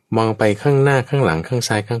ว่ามองไปข้างหน้าข้างหลังข้าง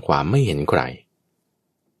ซ้ายข้างขวาไม่เห็นใคร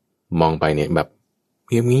มองไปเนี่ยแบบ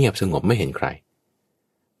เงียบๆสงบไม่เห็นใคร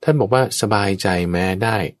ท่านบอกว่าสบายใจแม้ไ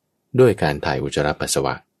ด้ด้วยการถ่ายอุจจาระปัสสาว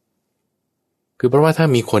ะคือเพราะว่าถ้า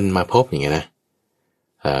มีคนมาพบอย่างเงี้ยนะ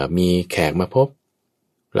มีแขกมาพบ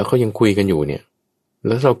แล้วเขายังคุยกันอยู่เนี่ยแ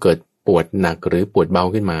ล้วเราเกิดปวดหนักหรือปวดเบา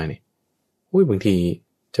ขึ้นมาเนี่ยบางที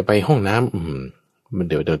จะไปห้องน้ำมัน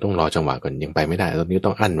เดี๋ยวต้องรอจังหวะก่อนยังไปไม่ได้ตอนนี้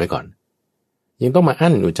ต้องอั้นไว้ก่อนยังต้องมา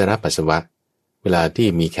อั้นอุจจาระปัสสาวะเวลาที่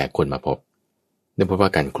มีแขกคนมาพบเนื่องเพราะว่า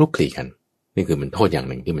การคลุกคลีกันนี่คือมันโทษอย่าง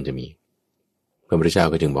หนึ่งที่มันจะมีพระพุทธเจ้า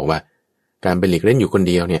ก็จึงบอกว่าการไปหลีกเล่นอยู่คน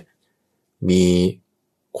เดียวเนี่ยมี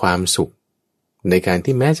ความสุขในการ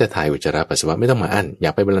ที่แม้จะถ่ายอุจจาระปัสสาวะไม่ต้องมาอั้นอย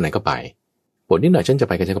ากไปเวลาไหนก็ไปปวดนิดหน่อยฉันจะไ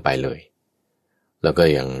ปก็ฉันก็ไปเลยแล้วก็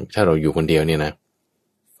อย่างถ้าเราอยู่คนเดียวเนี่ยนะ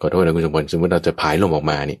ขอโทษนะคุณสมบัติสมมติเราจะผายลมออก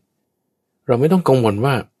มานี่เราไม่ต้องกังวล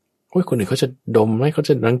ว่าคนอื่นเขาจะดมไหมเขาจ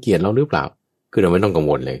ะรังเกียจเราหรือเปล่าคือเราไม่ต้องกัง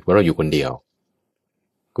วลเลยเพราะเราอยู่คนเดียว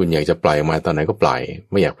คุณอยากจะปล่อยออกมาตอนไหนก็ปล่อย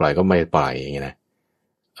ไม่อยากปล่อยก็ไม่ปล่อยอย่างนี้นะ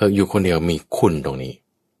อยู่คนเดียวมีคุณตรงนี้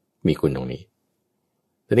มีคุณตรงนี้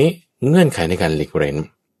ทีนี้เงื่อนไขในการหลีกเล่น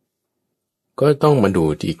ก็ต้องมาดู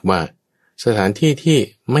อีกว่า สถานที่ที่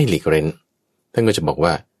ไม่หลีกเร้นท่านก็จะบอก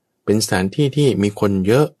ว่าเป็นสถานที่ที่มีคน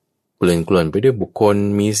เยอะเกลื่อนกล่นไปด้วยบุคคล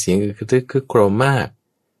มีเสียงคึกโครมมาก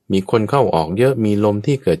มีคนเข้าออกเยอะมีลม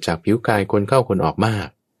ที่เกิดจากผิวกายคนเข้าคนออกมาก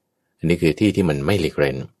อันนี้คือที่ที่มันไม่หลีกเ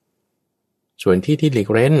ร้นส่วนที่ที่หลีก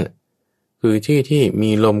เร้นคือที่ที่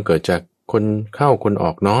มีลมเกิดจากคนเข้าคนอ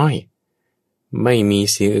อกน้อยไม่มี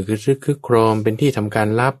เสียงคึกโครมเป็นที่ทำการ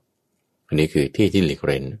ลับอันนี้คือที่ที่หลีกเ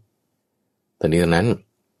ร้นตอนนี้ดังนั้น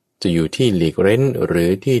จะอยู่ที่หลีกเร้นหรือ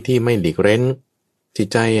ที่ที่ไม่หลีกเร้นจิต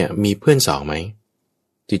ใจมีเพื่อนสองไหม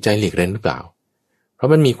จิตใจหลีกเร้นหรือเปล่าเพราะ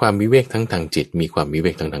มันมีความวิเวกทั้งทางจิตมีความวิเว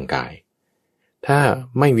กทั้งทางกายถ้า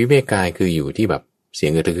ไม่วิเวกกายคืออยู่ที่แบบเสีย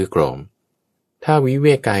งคึกโครมถ้าวิเว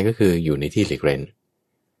กกายก็คืออยู่ในที่หลีกเร้น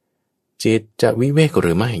จิตจะวิเวกห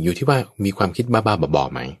รือไม่อยู่ที่ว่ามีความคิดบ้าๆบอ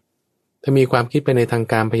ๆไหมถ้ามีความคิดไปในทาง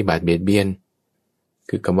การพยาบาทเบียดเบียน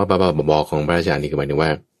คือคำว่าบ้าๆบอๆของพระอาจารย์นี่ก็หมายถึงว่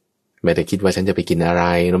าแม้แต่คิดว่าฉันจะไปกินอะไร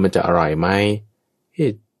แล้วมันจะอร่อยไหม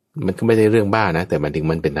มันก็ไม่ได้เรื่องบ้านะแต่มันถึง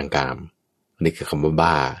มันเป็นทางการนี่คือคำว่า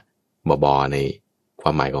บ้าบอๆในคว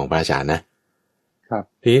ามหมายของพระอาจารย์นะครับ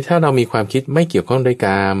ทีนี้ถ้าเรามีความคิดไม่เกี่ยวข้องด้วยก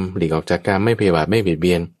ามหลีกออกจากกามไม่พยาบาทไม่เบียดเ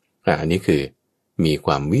บียนอันนี้คือมีค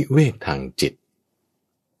วามวิเวกทางจิต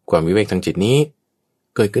ความวิเวกทางจิตนี้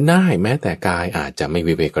เกิดขึ้นได้แม้แต่กายอาจจะไม่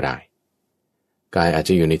วิเวกก็ได้กายอาจจ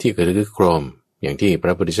ะอยู่ในที่คึกโครมอย่างที่พร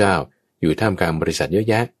ะพุทธเจ้าอยู่ท่ามกลางบริษัทเยอะ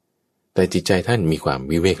แยะแต่จิตใจท่านมีความ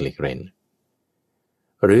วิเวกหลีกเร้น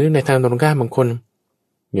หรือในทางตรงข้ามบางคน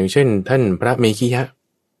อย่างเช่นท่านพระเมขิย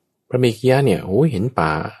ะเนี่ยเห็นป่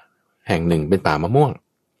าแห่งหนึ่งเป็นป่ามะม่วง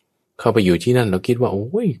เข้าไปอยู่ที่นั่นแล้วคิดว่า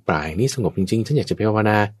ป่าแห่งนี้สงบจริงๆฉันอยากจะไปภาว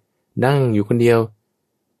นานั่งอยู่คนเดียว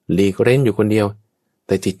หลีกเร้นอยู่คนเดียวแ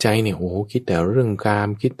ต่จิตใจเนี่ยคิดแต่เรื่องกาม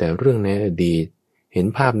คิดแต่เรื่องในอดีตเห็น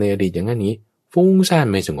ภาพในอดีตอย่างนั้นนี้ฟุ้งซ่าน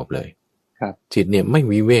ไม่สงบเลยจิตเนี่ยไม่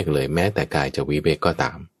วิเวกเลยแม้แต่กายจะวิเวกก็ต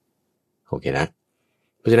ามโอเคนะ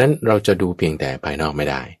เพราะฉะนั้นเราจะดูเพียงแต่ภายนอกไม่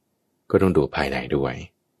ได้ก็ต้องดูภายในด้วย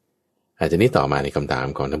อาจจะนี้ต่อมาในคำถาม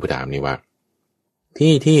ของท่านผู้ถามนี้ว่า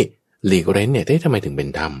ที่หลีกเร้นเนี่ยทำไมถึงเป็น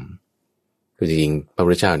ธรรมคือจริงๆพระพุ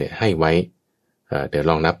ทธเจ้าเนี่ยให้ไว้เดี๋ยว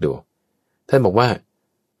ลองนับดูท่านบอกว่า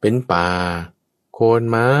เป็นป่าโคน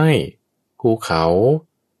ไม้ภูเขา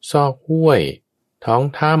ซอกห้วยท้อง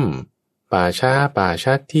ถ้ำป่าช้าป่า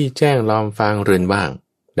ชัดที่แจ้งลอมฟางเรือนว่าง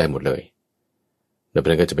ได้หมดเลยโดยประ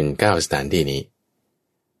เด็นก็จะเป็น9สถานที่นี้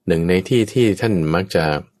หนึ่งในที่ท่านมักจะ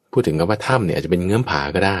พูดถึงคำว่าถ้ำเนี่ยอาจจะเป็นเงื้อมผา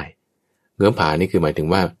ก็ได้เงื้อมผานี่คือหมายถึง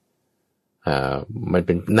ว่ามันเ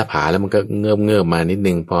ป็นหน้าผาแล้วมันก็เงื้อมมานิด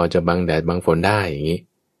นึงพอจะบังแดดบังฝนได้อย่างนี้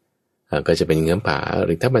ก็จะเป็นเงื้อมผาห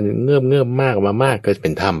รือถ้ามันเงื้อมมากมากก็จะเป็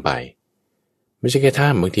นถ้ำไปไม่ใช่แค่ถ้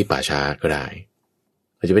ำบางทีป่าช้าก็ได้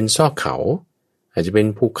อาจจะเป็นซอกเขาอาจจะเป็น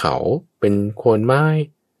ภูเขาเป็นโคนไม้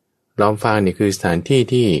ล้อมฟางนี่คือสถานที่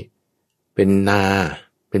ที่เป็นนา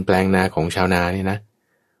เป็นแปลงนาของชาวนาเนี่ยนะ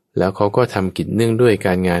แล้วเขาก็ทำกิจเนื่องด้วยก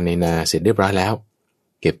ารงานในนาเสร็จเรียบร้อยแล้ว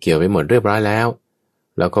เก็บเกี่ยวไว้หมดเรียบร้อยแล้ว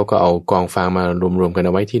แล้วเขาก็เอากองฟางมารวมกันเอ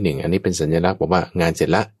าไว้ที่หนึ่งอันนี้เป็นสัญลักษณ์บอกว่างานเสร็จ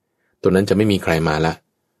ละตรงนั้นจะไม่มีใครมาละ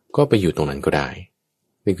ก็ไปอยู่ตรงนั้นก็ได้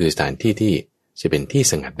นี่คือสถานที่ที่จะเป็นที่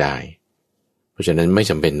สงัดได้เพราะฉะนั้นไม่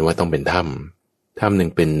จำเป็นว่าต้องเป็นถ้ำหนึ่ง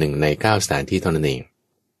เป็นหนึ่งใน9สถานที่เท่านั้นเอง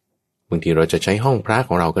บางทีเราจะใช้ห้องพระข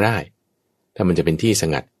องเราก็ได้ถ้ามันจะเป็นที่ส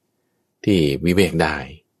งัดที่วิเวกได้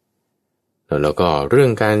แล้วก็เรื่อ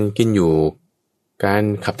งการกินอยู่การ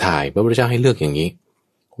ขับถ่ายพระพุทธเจ้าให้เลือกอย่างนี้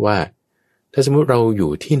ว่าถ้าสมมุติเราอ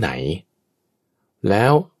ยู่ที่ไหนแล้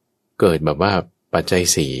วเกิดแบบว่าปัจจัย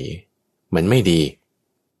สี่มันไม่ดี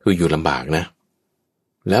คืออยู่ลำบากนะ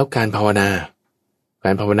แล้วการภาวน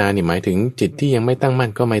านี่หมายถึงจิตที่ยังไม่ตั้งมั่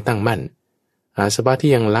นก็ไม่ตั้งมั่นอาสวะ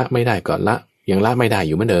ที่ยังละไม่ได้ก็ยังละไม่ได้อ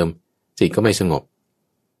ยู่เหมือนเดิมจิตก็ไม่สงบ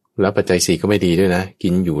แล้วปัจจัยสี่ก็ไม่ดีด้วยนะกิ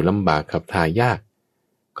นอยู่ลำบากขับถ่ายยาก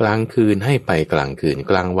กลางคืนให้ไปกลางคืน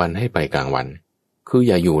กลางวันให้ไปกลางวันคืออ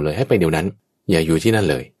ย่าอยู่เลยให้ไปเดี๋ยวนั้นอย่าอยู่ที่นั่น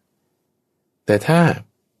เลยแต่ถ้า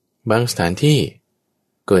บางสถานที่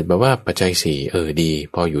เกิดแบบว่าปัจจัยสี่ดี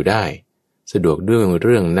พออยู่ได้สะดวกด้วยเ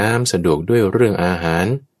รื่องน้ำสะดวกด้วยเรื่องอาหาร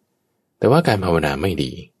แต่ว่าการภาวนาไม่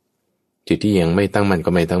ดีจิตที่ยังไม่ตั้งมั่น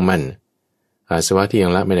ก็ไม่ตั้งมั่นอาสวะที่ยั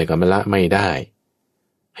งละไม่ได้ก็ละไม่ได้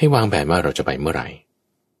ให้วางแผนว่าเราจะไปเมื่อไหร่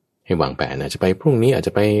ให้วางแผนอาจจะไปพรุ่งนี้อาจจ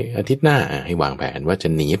ะไปอาทิตย์หน้าให้วางแผนว่าจะ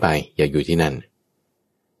หนีไปอย่าอยู่ที่นั่น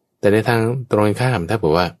แต่ในทางตรงข้ามถ้าบ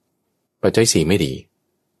อกว่าปัจจัยสี่ไม่ดี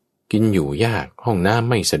กินอยู่ยากห้องน้ำ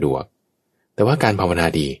ไม่สะดวกแต่ว่าการภาวนา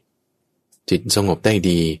ดีจิตสงบได้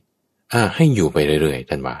ดีให้อยู่ไปเรื่อยๆ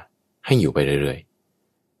ท่านว่าให้อยู่ไปเรื่อย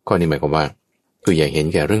ๆข้อนี้หมายความว่าคืออย่าเห็น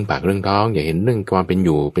แก่เรื่องปากเรื่องท้องอย่าเห็นเรื่องความเป็นอ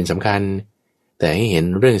ยู่เป็นสำคัญแต่ให้เห็น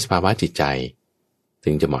เรื่องสภาวะจิตใจถึ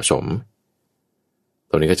งจะเหมาะสม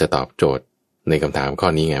ตรงนี้ก็จะตอบโจทย์ในคำถามข้อ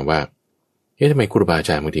นี้ไงว่า ทำไมครูบาอาจ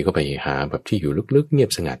ารย์บางทีก็ไปหาแบบที่อยู่ลึกๆเงีย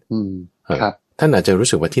บสงัดครับท่านอาจจะรู้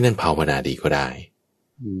สึกว่าที่นั่นภาวนาดีก็ได้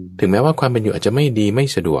ถึงแม้ว่าความเป็นอยู่อาจจะไม่ดีไม่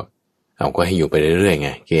สะดวกเอาก็ให้อยู่ไปเรื่อยๆไง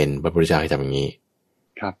เกณฑ์พระพุทธเจ้าให้ทำอย่างนี้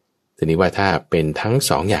ครับทีนี้ว่าถ้าเป็นทั้ง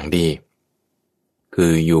สองอย่างดีคื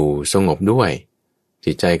ออยู่สงบด้วย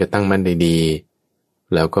จิตใจก็ตั้งมั่นได้ดี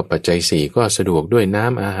แล้วก็ปัจจัยสี่ก็สะดวกด้วยน้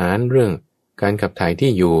ำอาหารเรื่องการขับถ่ายที่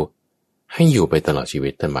อยู่ให้อยู่ไปตลอดชีวิ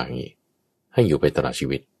ตท่านบอกอย่างนี้ให้อยู่ไปตลอดชี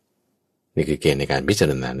วิตนี่คือเกณฑ์ในการพิจา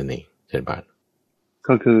รณานั่นเองเช่นบ้าน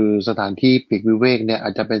ก็คือสถานที่ปีกวิเวกเนี่ยอา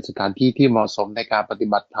จจะเป็นสถานที่ที่เหมาะสมในการปฏิ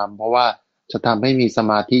บัติธรรมเพราะว่าจะทำให้มีส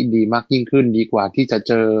มาธิดีมากยิ่งขึ้นดีกว่าที่จะ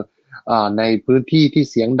เจอในพื้นที่ที่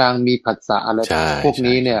เสียงดังมีผัสสะอะไรพวก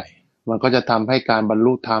นี้เนี่ยมันก็จะทำให้การบรร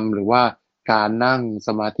ลุธรรมหรือว่าการนั่งส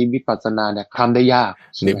มาธิวิปัสสนาเนี่ยทำได้ยาก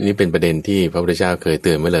นี่เป็นประเด็นที่พระพุทธเจ้าเคยเ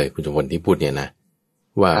ตือนไว้เลยคุณสมบัติที่พูดเนี่ยนะ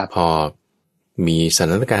ว่าพอมีส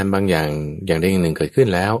ถานการณ์บางอย่างอย่างใดอย่างหนึ่งเกิดขึ้น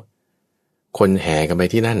แล้วคนแห่กันไป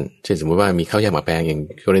ที่นั่นเช่นสมมติว่ามีข้าวยากหมากแพงอย่าง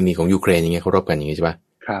กรณีของยูเครนอย่างเงี้ยเขารบกันอย่างงี้ใช่ปะ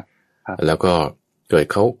ครับแล้วก็เกิด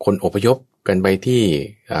เขาคนอพยพกันไปที่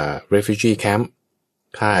refugee camp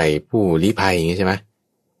ค่ายผู้ลี้ภัยอย่างงี้ใช่ไหม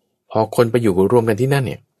พอคนไปอยู่รวมกันที่นั่นเ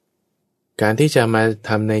นี่ยการที่จะมาท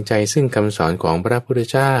ำในใจซึ่งคำสอนของพระพุทธ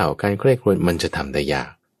เจ้าการใคร่ครวญมันจะทำได้ยาก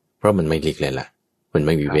เพราะมันไม่หลีกเลี่ยงละมันไ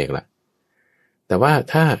ม่วิเวกละแต่ว่า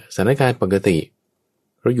ถ้าสถานการณ์ปกติ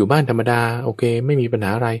เราอยู่บ้านธรรมดาโอเคไม่มีปัญห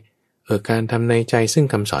าอะไรการทำในใจซึ่ง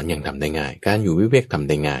คำสอนอย่างทำได้ง่ายการอยู่วิเวกทำ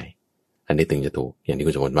ได้ง่ายอันนี้ถึงจะถูกอย่างที่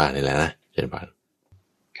คุณสมบัติว่านี่แหละนะเช่นกัน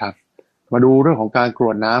ครับมาดูเรื่องของการกร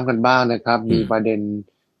วดน้ำกันบ้างนะครับมีประเด็น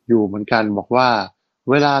อยู่เหมือนกันบอกว่า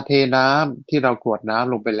เวลาเทน้ำที่เรากรวดน้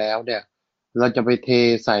ำลงไปแล้วเนี่ยเราจะไปเท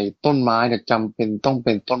ใส่ต้นไม้เนี่ยจำเป็นต้องเ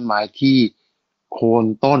ป็นต้นไม้ที่โคน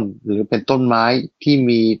ต้นหรือเป็นต้นไม้ที่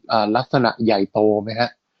มีลักษณะใหญ่โตไหมฮะ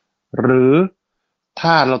หรือถ้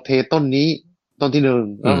าเราเทต้นนี้ต้นที่หนึ่ง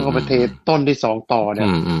แล้วก็ไปเทต้นที่สองต่อเนี่ย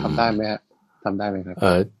ทำได้ไหมฮะทำได้ไหมครับ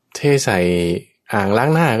เทใส่อ่างล้าง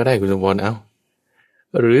หน้าก็ได้คุณสมบัติ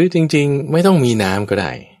หรือจริงๆไม่ต้องมีน้ำก็ไ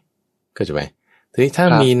ด้ก็จะไปทีนี้ถ้า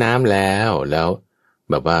มีน้ำแล้ว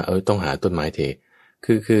แบบว่าต้องหาต้นไม้เท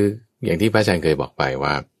คืออย่างที่พระอาจารย์เคยบอกไป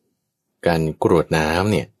ว่าการกรวดน้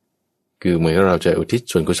ำเนี่ยคือเหมือนเราจะอุทิศ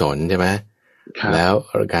ส่วนกุศลใช่ไหมแล้ว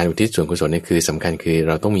การอุทิศส่วนกุศลเนี่ยคือสำคัญคือเ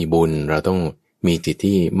ราต้องมีบุญเราต้องมีจิต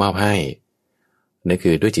ที่มอบให้นั่น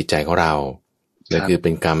คือด้วยจิตใจของเรานั่นคือเป็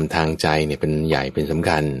นกรรมทางใจเนี่ยเป็นใหญ่เป็นสำ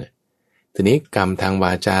คัญทีนี้กรรมทางว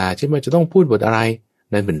าจาเช่นว่าจะต้องพูดบทอะไร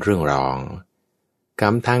นั่นเป็นเรื่องรองกรร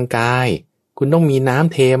มทางกายคุณต้องมีน้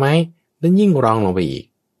ำเทไหมนั่นยิ่งรองลงไปอีก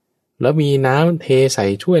แล้วมีน้ำเทใส่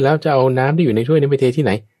ถ้วยแล้วจะเอาน้ำที่อยู่ในถ้วยนี้ไปเทที่ไห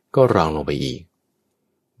นก็รองลงไปอีก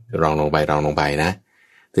รองลงไปนะ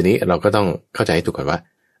ทีนี้เราก็ต้องเข้าใจให้ถูกก่อนว่า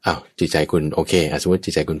จิตใจคุณโอเคสมมติ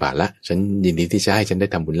จิตใจคุณผ่านละฉันยินดีที่จะให้ฉันได้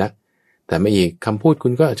ทำบุญละแต่ไม่อีกคำพูดคุ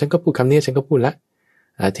ณก็ฉันก็พูดคำนี้ฉันก็พูดละ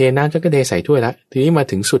เทน้ำฉันก็เทใส่ถ้วยละทีนี้มา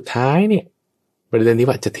ถึงสุดท้ายเนี่ยประเด็นนี้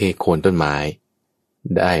ว่าจะเทโคนต้นไม้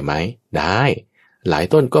ได้ไหมได้หลาย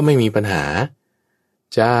ต้นก็ไม่มีปัญหา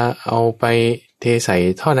จะเอาไปเทใส่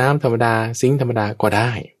ท่อน้ำธรรมดาซิงค์ธรรมดาก็ไ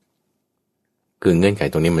ด้คือเงื่อนไข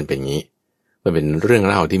ตรงนี้มันเป็นอย่างนี้มันเป็นเรื่อง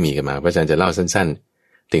เล่าที่มีกันมาพระอาจารย์จะเล่าสั้น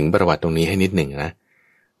ๆถึงประวัติตรงนี้ให้นิดหนึ่งนะ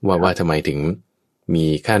ว่าทำไมถึงมี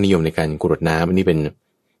ค่านิยมในการกรวดน้ำอันนี้เป็น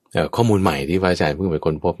ข้อมูลใหม่ที่พระอาจารย์เพิ่งไป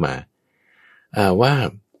ค้นพบมาว่า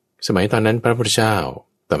สมัยตอนนั้นพระพุทธเจ้า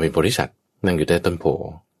ตอนเป็นโพธิสัตว์นั่งอยู่ใต้ต้นโพ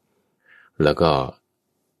แล้วก็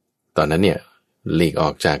ตอนนั้นเนี่ยหลีกออ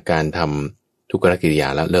กจากการทำทุกขกิริยา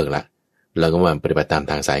แล้วเลิกละแล้วก็มาปฏิบัติตาม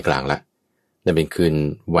ทางสายกลางละนั่นเป็นคืน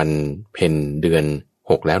วันเพ็ญเดือน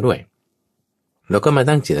6แล้วด้วยแล้วก็มา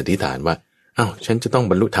ตั้งจิตอธิษฐานว่าฉันจะต้อง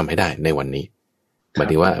บรรลุธรรมให้ได้ในวันนี้หมาย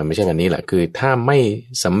ถึงว่าไม่ใช่วันนี้แหละคือถ้าไม่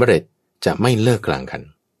สำเร็จจะไม่เลิกกลางกัน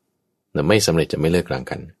หรือไม่สำเร็จจะไม่เลิกกลาง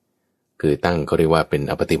กันคือตั้งเขาเรียกว่าเป็น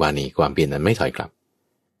อปฏิวานีความเปลี่ยนนั้นไม่ถอยกลับ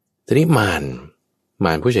ทีนี้มา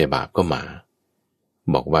รผู้ใหญ่บาปก็มา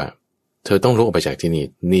บอกว่าเธอต้องลุกออกไปจากที่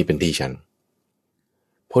นี่เป็นที่ฉัน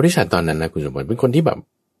โพธิสัตว์ตอนนั้นนะคุณสมบัติเป็นคนที่แบบ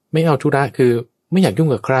ไม่เอาธุระคือไม่อยากยุ่ง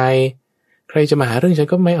กับใครจะมาหาเรื่องฉัน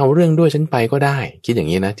ก็ไม่เอาเรื่องด้วยฉันไปก็ได้คิดอย่าง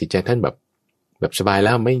นี้นะจิตใจท่านแบบสบายแ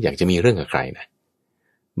ล้วไม่อยากจะมีเรื่องกับใครนะ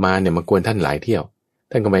มาเนี่ยมากวนท่านหลายเที่ยว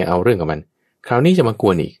ท่านก็ไม่เอาเรื่องกับมันคราวนี้จะมาก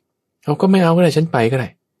วนอีกก็ไม่เอาก็ได้ฉันไปก็ได้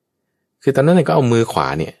คือตอนนั้นเนี่ยก็เอามือขวา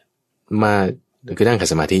เนี่ยมาคือนั่งขัด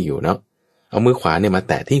สมาธิอยู่เนาะเอามือขวาเนี่ยมา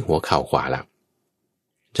แตะที่หัวเข่าขวาแล้ว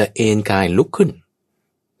จะเอนกายลุกขึ้น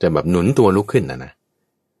จะแบบหนุนตัวลุกขึ้นนะ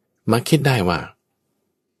มาคิดได้ว่า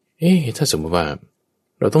ถ้าสมมติว่า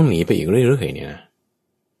เราต้องหนีไปอีกเรื่อยๆเนี่ยนะ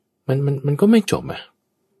มันก็ไม่จบ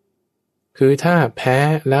คือถ้าแพ้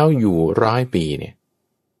แล้วอยู่100 ปีเนี่ย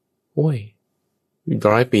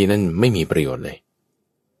100 ปีนั้นไม่มีประโยชน์เลย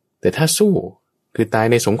แต่ถ้าสู้ คือตาย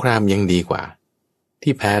ในสงครามยังดีกว่า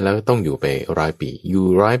ที่แพ้แล้วต้องอยู่ไป100 ปีอยู่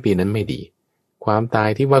100 ปีนั้นไม่ดีความตาย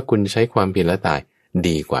ที่ว่าคุณใช้ความเพียรและตาย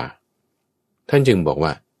ดีกว่าท่านจึงบอกว่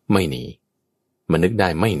าไม่หนีมันนึกได้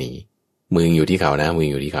ไม่หนีมืออยู่ที่เขานะมือ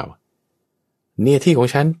อยู่ที่เขาเนี่ยที่ของ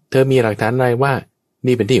ฉันเธอมีหลักฐานอะไรว่า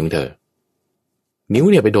นี่เป็นที่ของเธอนิ้ว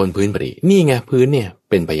เนี่ยไปโดนพื้นพอดีนี่ไงพื้นเนี่ย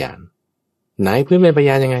เป็นพยานไหนพื้นเป็นพย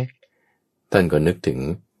านยังไงท่านก็นึกถึง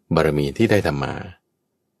บารมีที่ได้ทำมา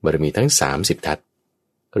บารมีทั้ง30 ทัศ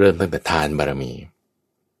เริ่มตั้งแต่ทานบารมี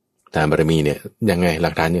ทานบารมีเนี่ยยังไงห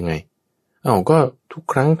ลักฐานยังไงก็ทุก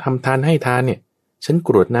ครั้งทำทานให้ทานเนี่ยฉันก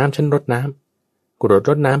รวดน้ำฉันรดน้ำกรวด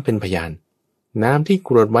รดน้ำเป็นพยานน้ำที่ก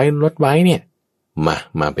รวดไว้รดไว้เนี่ย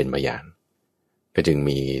มาเป็นพยานก็จึง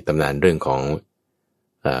มีตำนานเรื่องของ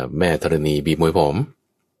แม่ธรณีบีบมวยผม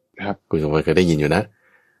ครับคุณสมบัติเคยได้ยินอยู่นะ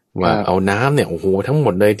ว่าเอาน้ำเนี่ยโอ้โหทั้งหม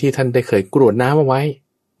ดเลยที่ท่านได้เคยกรวดน้ำเอาไว้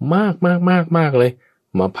มากเลย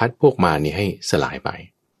มาพัดพวกมานี่ให้สลายไป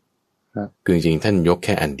คือจริงๆท่านยกแ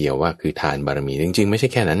ค่อันเดียวว่าคือทานบารมีจริงๆไม่ใช่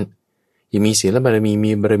แค่นั้นยังมีศีลบารมี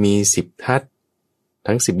มีบารมี10 ทัศ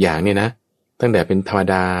ทั้ง10 อย่างเนี่ยนะตั้งแต่เป็นธรรม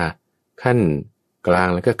ดาขั้นกลาง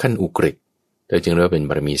แล้วก็ขั้นอุกฤษแต่จึงเรียกว่าเป็น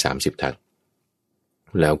บารมี30 ทัศ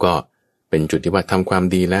แล้วก็เป็นจุดที่ว่าทำความ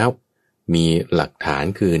ดีแล้วมีหลักฐาน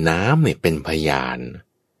คือน้ำเนี่ยเป็นพยาน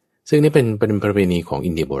ซึ่งนี่เป็นประเพณีของ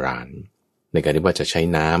อินเดียโบราณในการที่ว่าจะใช้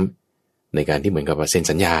น้ำในการที่เหมือนกับว่าเซ็น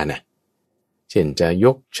สัญญานะเช่นจะย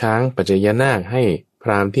กช้างปัจจยนาคให้พ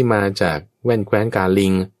ราหมณ์ที่มาจากแว่นแคว้นกาลิ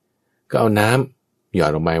งก็เอาน้ำหยอ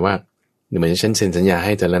ดลงไปว่าเหมือนฉันเซ็นสัญญาใ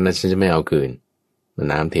ห้แต่แล้วนะฉันจะไม่เอาคืน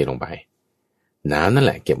น้ำเทลงไปน้ำนั่นแ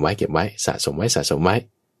หละเก็บไว้สะสมไว้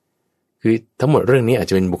คือทั้งหมดเรื่องนี้อาจ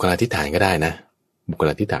จะเป็นบุคลาธิฐานก็ได้นะบุคล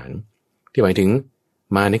าธิฐานที่หมายถึง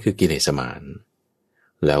มานี่คือกิเลสมาร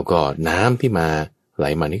แล้วก็น้ำที่มาไหล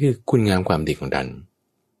มานี่คือคุณงามความดีของท่าน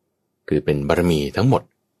คือเป็นบารมีทั้งหมด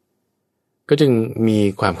ก็จึงมี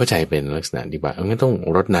ความเข้าใจเป็นลักษณะที่ว่างั้นต้อง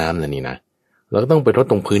รดน้ำนี่นะเราก็ต้องไปรด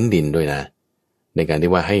ตรงพื้นดินด้วยนะในการ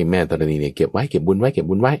ที่ว่าให้แม่ธรณีเนี่ยเก็บบุญไ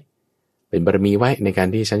ว้เป็นบารมีไว้ในการ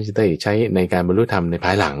ที่ฉันจะได้ใช้ในการบรรลุธรรมในภ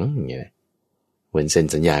ายหลังอย่างเงี้ยเหมือนเซ็น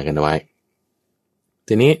สัญญากันเอาไว้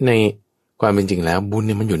ทีนี้ในความเป็นจริงแล้วบุญเ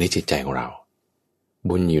นี่ยมันอยู่ในจิตใจของเรา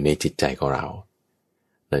บุญอยู่ในจิตใจของเรา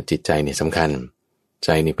และจิตใจเนี่ยสำคัญใจ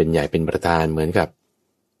นี่เป็นใหญ่เป็นประธานเหมือนกับ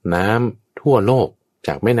น้ำทั่วโลกจ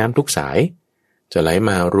ากแม่น้ำทุกสายจะไหลม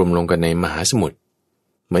ารวมลงกันในมหาสมุทร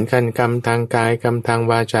เหมือนกันกรรมทางกายกรรมทาง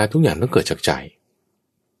วาจาทุกอย่างต้องเกิดจากใจ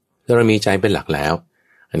ถ้าเรามีใจเป็นหลักแล้ว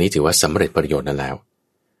อันนี้ถือว่าสำเร็จประโยชน์นั้นแล้ว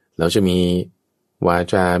เราจะมีวา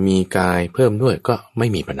จามีกายเพิ่มด้วยก็ไม่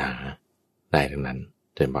มีปัญหาได้ทั้งนั้น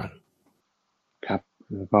เจนบอลครับ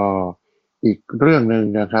แล้วก็อีกเรื่องหนึ่ง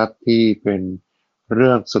นะครับที่เป็นเ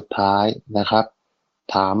รื่องสุดท้ายนะครับ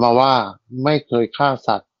ถามมาว่าไม่เคยฆ่า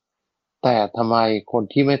สัตว์แต่ทำไมคน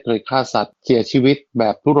ที่ไม่เคยฆ่าสัตว์เสียชีวิตแบ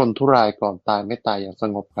บทุรนทุรายก่อนตายไม่ตายอย่างส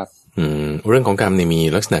งบครับเรื่องของกรรมเนี่ยมี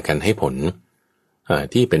ลักษณะการให้ผล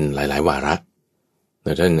ที่เป็นหลายๆวาระ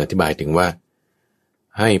ท่านอธิบายถึงว่า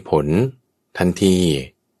ให้ผลทันที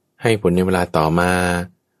ให้ผลในเวลาต่อมา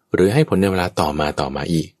หรือให้ผลในเวลาต่อมา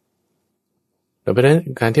อีกเพราะฉะนั้น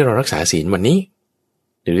การที่เรารักษาศีลวันนี้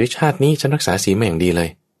หรือชาตินี้ฉันรักษาศีลมาอย่างดีเลย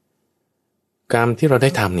กรรมที่เราได้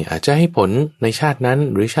ทำเนี่ยอาจจะให้ผลในชาตินั้น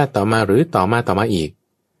หรือชาติต่อมาหรือต่อมาอีก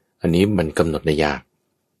อันนี้มันกำหนดได้ยาก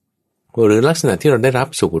หรือลักษณะที่เราได้รับ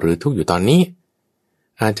สุขหรือทุกข์อยู่ตอนนี้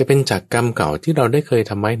อาจจะเป็นจากกรรมเก่าที่เราได้เคย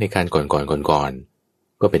ทำไว้ในการก่อน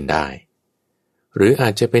ก็เป็นได้หรืออา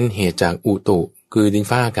จจะเป็นเหตุจากอุตุคือดิน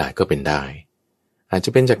ฟ้าอากาศก็เป็นได้อาจจะ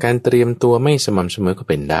เป็นจากการเตรียมตัวไม่สม่ำเสมอก็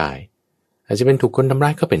เป็นได้อาจจะเป็นถูกคนทำร้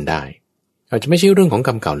ายก็เป็นได้อาจจะไม่ใช่เรื่องของก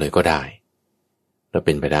รรมเก่าเลยก็ได้เราเ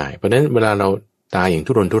ป็นไปได้เพราะฉะนั้นเวลาเราตายอย่าง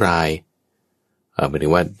ทุรนทุรายหมายถึ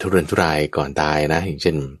งว่าทุรนทุรายก่อนตายนะอย่างเ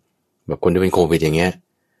ช่นแบบคนที่เป็นโควิดอย่างเงี้ย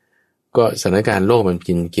ก็สถานการณ์โลกมัน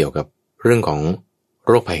กินเกี่ยวกับเรื่องของ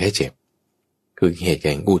โรคภัยไข้เจ็บคือเหตุแ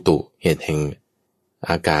ห่งอุตุเหตุแห่ง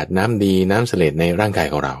อากาศน้ำดีน้ำเสลดในร่างกาย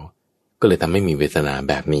ของเราก็เลยทำให้มีเวทนา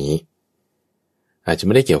แบบนี้อาจจะไ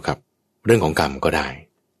ม่ได้เกี่ยวกับเรื่องของกรรมก็ได้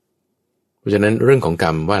เพราะฉะนั้นเรื่องของกร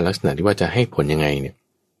รมว่าลักษณะที่ว่าจะให้ผลยังไงเนี่ย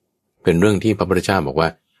เป็นเรื่องที่พระพุทธเจ้าบอกว่า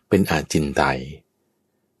เป็นอาจินไตย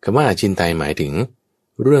คำว่าอาจินไตยหมายถึง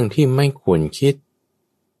เรื่องที่ไม่ควรคิด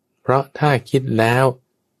เพราะถ้าคิดแล้ว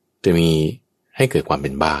จะมีให้เกิดความเป็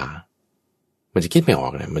นบ้ามันจะคิดไม่ออ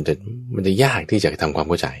กนะมันจะยากที่จะทำความ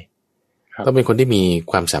เข้าใจต้องเป็นคนที่มี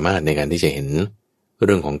ความสามารถในการที่จะเห็นเ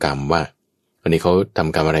รื่องของกรรมว่าวันนี้เขาท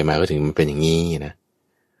ำกรรมอะไรมาก็ถึงมันเป็นอย่างนี้นะ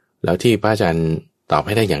แล้วที่พระอาจารย์ตอบใ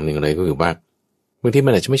ห้ได้อย่างหนึ่งเลยก็คือว่าบางทีมั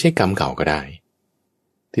นอาจจะไม่ใช่กรรมเก่าก็ได้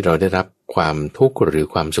ที่เราได้รับความทุกข์หรือ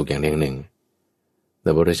ความสุขอย่างใดอย่างหนึ่งแต่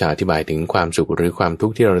พระพุทธเจ้าอธิบายถึงความสุขหรือความทุก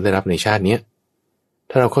ข์ที่เราได้รับในชาตินี้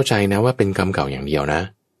ถ้าเราเข้าใจนะว่าเป็นกรรมเก่าอย่างเดียวนะ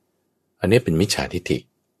อันนี้เป็นมิจฉาทิฏฐิ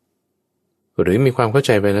หรือมีความเข้าใ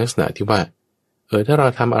จไปลักษณะที่ว่าถ้าเรา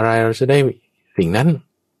ทำอะไรเราจะได้สิ่งนั้น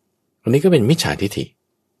อันนี้ก็เป็นมิจฉาทิฏฐิ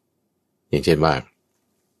อย่างเช่นว่า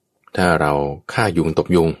ถ้าเราฆ่ายุงตบ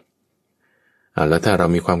ยุงแล้วถ้าเรา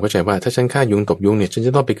มีความเข้าใจว่าถ้าฉันฆ่ายุงตบยุงเนี่ยฉันจ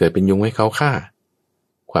ะต้องไปเกิดเป็นยุงให้เขาฆ่า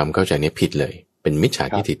ความเข้าใจนี้ผิดเลยเป็นมิจฉา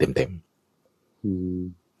ทิฏฐิเต็ม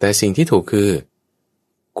ๆแต่สิ่งที่ถูกคือ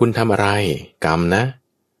คุณทำอะไรกรรมนะ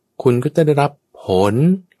คุณก็จะได้รับผล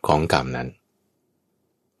ของกรรมนั้น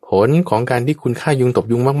ผลของการที่คุณฆ่ายุงตบ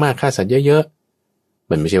ยุงมากๆฆ่าสัตว์เยอะๆ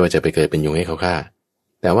มันไม่ใช่ว่าจะไปเกิดเป็นยุงให้เขาฆ่า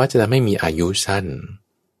แต่ว่าจะทำให้มีอายุสั้น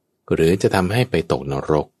หรือจะทำให้ไปตกน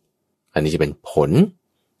รกอันนี้จะเป็นผล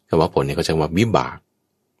คำว่าผลเนี่ยเขาใช้ว่าวิบาก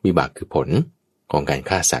วิบากคือผลของการ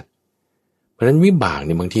ฆ่าสัตว์เพราะฉะนั้นวิบากเ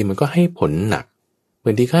นี่ยบางทีมันก็ให้ผลหนักบ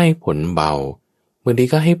างทีก็ให้ผลเบาบางที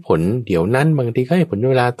ก็ให้ผลเดี๋ยวนั้นบางทีก็ให้ผล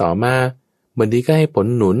เวลาต่อมาบางทีก็ให้ผล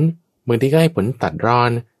หนุนบางทีก็ให้ผลตัดรอ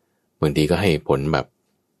นบางทีก็ให้ผลแบบ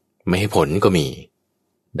ไม่ให้ผลก็มี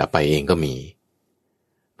ดับไปเองก็มี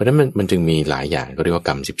เพราะฉะนั้นมันจึงมีหลายอย่างก็เรียกว่าก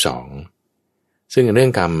รรม12ซึ่งเรื่อ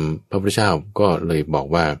งกรรมพระพุทธเจ้าก็เลยบอก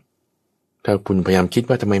ว่าถ้าคุณพยายามคิด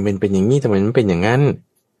ว่าทำไมมันเป็นอย่างนี้ทำไมมันเป็นอย่างนั้น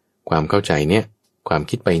ความเข้าใจเนี่ยความ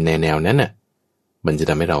คิดไปในแนวนั้นน่ะมันจะ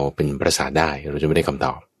ทำให้เราเป็นประสาทได้เราจะไม่ได้คำต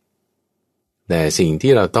อบแต่สิ่ง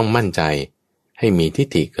ที่เราต้องมั่นใจให้มีทิฏ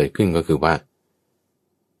ฐิเกิดขึ้นก็คือว่า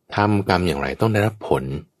ทำกรรมอย่างไรต้องได้รับผล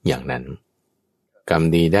อย่างนั้นกรรม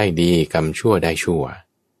ดีได้ดีกรรมชั่วได้ชั่ว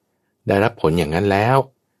ได้รับผลอย่างนั้นแล้ว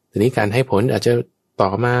ทีนี้การให้ผลอาจจะต่อ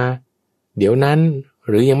มาเดี๋ยวนั้น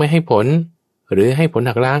หรือยังไม่ให้ผลหรือให้ผล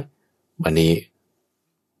หักล้างวันนี้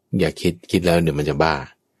อย่าคิดแล้วเดี๋ยวมันจะบ้า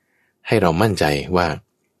ให้เรามั่นใจว่า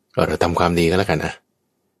เราทำความดีก็แล้วกันอ่ะ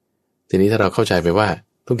ทีนี้ถ้าเราเข้าใจไปว่า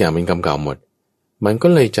ทุกอย่างเป็นกรรมเก่าหมดมันก็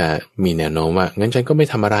เลยจะมีแนวโน้มว่างั้นฉันก็ไม่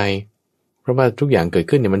ทำอะไรเพราะว่าทุกอย่างเกิด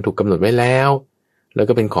ขึ้นเนี่ยมันถูกกำหนดไว้แล้วแล้ว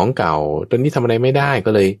ก็เป็นของเก่าตอนนี้ทำอะไรไม่ได้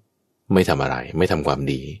ก็เลยไม่ทำอะไรไม่ทำความ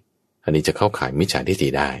ดีอันนี้จะเข้าข่ายมิจฉาทิฏฐิ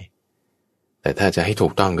ได้แต่ถ้าจะให้ถู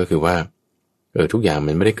กต้องก็คือว่าทุกอย่าง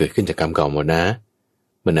มันไม่ได้เกิดขึ้นจากกรรมเก่าหมดนะ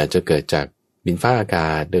มันอาจจะเกิดจากดินฟ้าอากา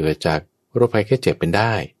ศเกิดจากโรคภัยแค่เจ็บเป็นไ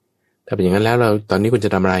ด้ถ้าเป็นอย่างนั้นแล้วเราตอนนี้คุณจ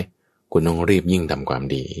ะทำอะไรคุณต้องรีบยิ่งทำความ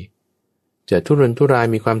ดีจะทุรนทุราย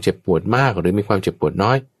มีความเจ็บปวดมากหรือมีความเจ็บปวดน้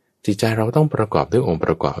อยจิตใจเราต้องประกอบด้วยองค์ป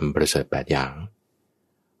ระกอบอันประเสริฐ8อย่าง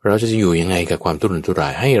เราจะอยู่ยังไงกับความทุรนทุรา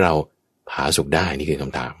ยให้เราผาสุกได้นี่คือค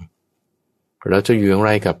ำถามเราจะอยู่อย่างไ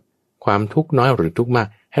รกับความทุกข์น้อยหรือทุกข์มาก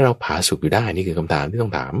ให้เราผาสุกอยู่ได้นี่คือคำถามที่ต้อ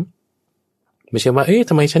งถามไม่ใช่ว่า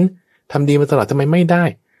ทำไมฉันทำดีมาตลอดทำไมไม่ได้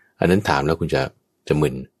อันนั้นถามแล้วคุณจะมึ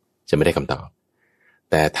นจะไม่ได้คำตอบ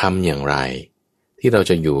แต่ทำอย่างไรที่เรา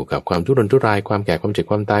จะอยู่กับความทุรนทุรายความแก่ความเจ็บ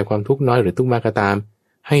ความตายความทุกข์น้อยหรือทุกข์มากก็ตาม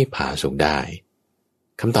ให้ผาสุกได้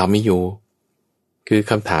คำตอบมีอยู่คือ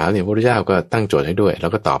คำถามเนี่ยพระพุทธเจ้าก็ตั้งโจทย์ให้ด้วยแล้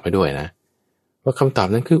วก็ตอบให้ด้วยนะว่าคำตอบ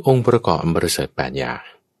นั้นคือองค์ประกอบอันประเสริฐ8อย่าง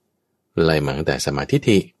ไล่มาตั้งแต่สมา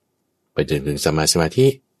ธิไปจนถึงสมาธิ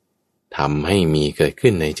ทำให้มีเกิดขึ้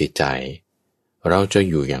นในจิตใจเราจะ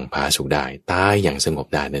อยู่อย่างผาสุกได้ตายอย่างสงบ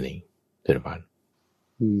ได้นั่นเองเจ้าพาน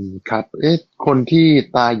ครับคนที่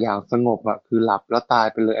ตายอย่างสงบอ่ะคือหลับแล้วตาย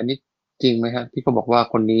ไปเลยอันนี้จริงไหมฮะที่เขาบอกว่า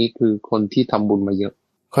คนนี้คือคนที่ทำบุญมาเยอะ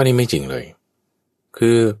ข้อนี้ไม่จริงเลยคื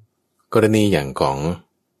อกรณีอย่างของ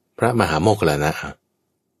พระมหาโมคคัลลานะ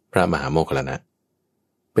พระมหาโมคคัลลานะ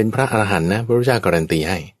เป็นพระอรหันต์นะพระพุทธเจ้าการันตี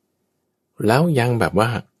ให้แล้วยังแบบว่า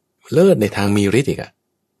เลิศในทางมีฤทธิ์อีกอ่ะ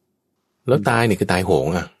แล้วตายเนี่ยคือตายโหง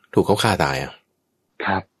อ่ะถูกเขาฆ่าตายอ่ะค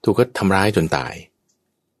รับถูกก็ทำร้ายจนตาย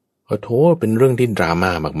โอ้โหเป็นเรื่องที่ดราม่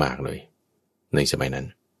ามากๆเลยในสมัยนั้น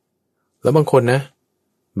แล้วบางคนนะ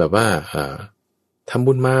แบบว่าทำ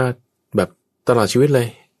บุญมาแบบตลอดชีวิตเลย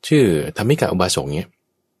ชื่อธรรมิกะอุบาสกเนี้ย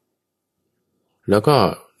แล้วก็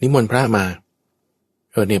นิมนต์พระมา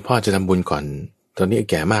เนี่ยพ่อจะทำบุญก่อนตอนนี้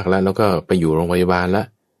แก่มากแล้วก็ไปอยู่โรงพยาบาล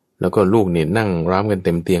แล้วก็ลูกเนี่ยนั่งร้องกันเ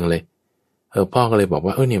ต็มเตียงเลยพ่อก็เลยบอก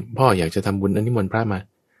ว่าเนี่ยพ่ออยากจะทำบุญนิมนต์พระมา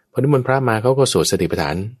พอนิมนต์พระมาเขาก็สวดสติปัฏฐา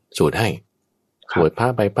นสวดให้สวดพระ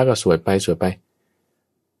ไปพระก็สวดไป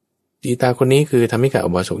จีตาคนนี้คือธรรมิกะอุ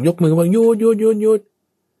บาสกยกมือว่าหยุดห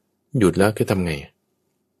ยุดแล้วคือทำไง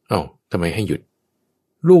ทำไมให้หยุด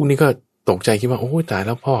ลูกนี่ก็ตกใจคิดว่าโอ้ตายแ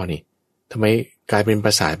ล้วพ่อนี่ทำไมกลายเป็นป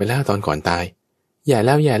ระสาทไปแล้วตอนก่อนตายแย่แ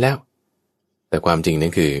ล้วแต่ความจริงนั่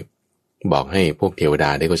นคือบอกให้พวกเทวดา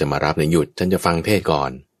ได้ก็จะมารับเนี่ยหยุดฉันจะฟังเทศก่อ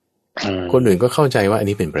นคนอื่นก็เข้าใจว่าอัน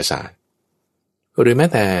นี้เป็นประสาทหรือแม้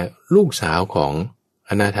แต่ลูกสาวของ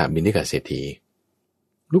อนาถบิณฑิกเศรษฐี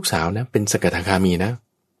ลูกสาวนะเป็นสกทาคามีนะ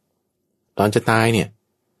ตอนจะตายเนี่ย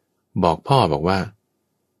บอกพ่อบอกว่า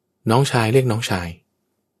น้องชายเรียกน้องชาย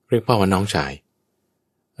เรียกพ่อว่าน้องชาย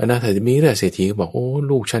อนาถบิณฑิกเศรษฐีก็บอกโอ้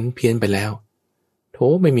ลูกฉันเพี้ยนไปแล้วโธ่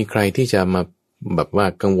ไม่มีใครที่จะมา แบบว่า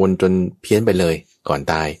กังวลจนเพี้ยนไปเลยก่อน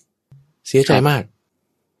ตายเสียใจมาก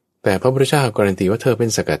แต่พระพุทธเจ้าการันตีว่าเธอเป็น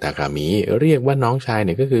สกทาคามีเรียกว่าน้องชายเ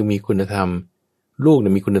นี่ยก็คือมีคุณธรรมลูกเนี่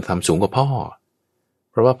ยมีคุณธรรมสูงกว่าพ่อ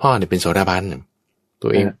เพราะว่าพ่อเนี่ยเป็นโสดาบันตั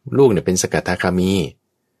วเองลูกเนี่ยเป็นสกทาคามี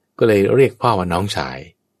ก็เลยเรียกพ่อว่าน้องชาย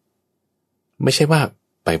ไม่ใช่ว่า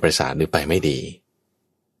ไปประสาทหรือไปไม่ดี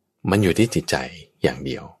มันอยู่ที่จิตใจอย่างเ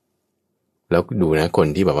ดียวแล้วดูนะคน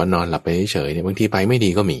ที่แบบว่านอนหลับไปเฉยๆเนี่ยบางทีไปไม่ดี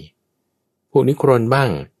ก็มีพวกนิครนบ้าง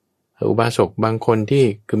อุบาสกบางคนที่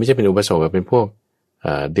คือไม่ใช่เป็นอุบาสกแต่เป็นพวก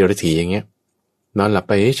เดรัจฉีอย่างเงี้ยนอนหลับไ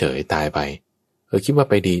ปเฉยๆตายไปคิดว่า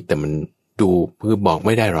ไปดีแต่มันดูคือบอกไ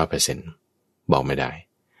ม่ได้100%บอกไม่ได้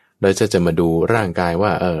โดยจะมาดูร่างกายว่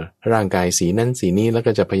าร่างกายสีนั้นสีนี้แล้ว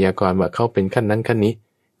ก็จะพยากรณ์ว่าเขาเป็นขั้นนั้นขั้นนี้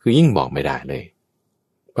คือยิ่งบอกไม่ได้เลย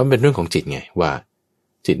เพราะมันเป็นเรื่องของจิตไงว่า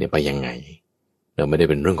จิตเนี่ยไปยังไงเราไม่ได้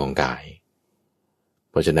เป็นเรื่องของกาย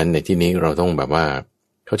เพราะฉะนั้นในที่นี้เราต้องแบบว่า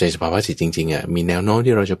เข้าใจสภาวะจิตจริงๆมีแนวโน้ม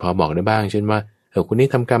ที่เราจะพอบอกได้บ้างเช่นว่าคนนี้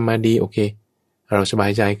ทำกรรมมาดีโอเคเราสบา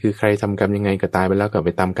ยใจคือใครทำกรรมยังไงก็ตายไปแล้วก็ไป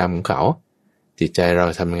ตามกรรมของเขาจิตใจเรา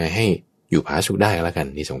ทำยังไงให้อยู่ผาสุกได้แล้วกัน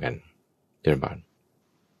นี่สำคัญเจริญพร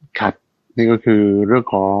ครับนี่ก็คือเรื่อง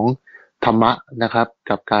ของธรรมะนะครับ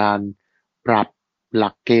กับการปรับหลั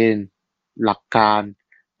กเกณฑ์หลักการ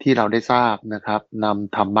ที่เราได้ทราบนะครับน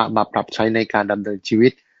ำธรรมะมาปรับใช้ในการดำเนินชีวิ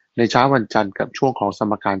ตในเช้าวันจันทร์กับช่วงของส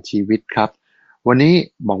มการชีวิตครับวันนี้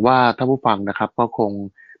บอกว่าท่านผู้ฟังนะครับก็คง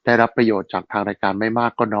ได้รับประโยชน์จากทางรายการไม่มา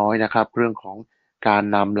กก็น้อยนะครับเรื่องของการ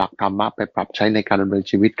นำหลักธรรมะไปปรับใช้ในการดำเนิน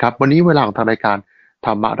ชีวิตครับวันนี้เวลาของทางรายการธ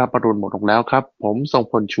รรมะรับปรุณหมดลงแล้วครับผมทรง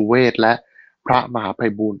พลชูเวศและพระมหาไพ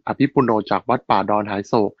บูลย์อภิปุโนจากวัดป่าดอนหาย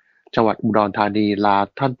โศกจังหวัดอุดรธานีลา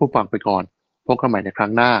ท่านผู้ฟังไปก่อนพบกันใหม่ในครั้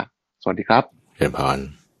งหน้าสวัสดีครับเจริญพร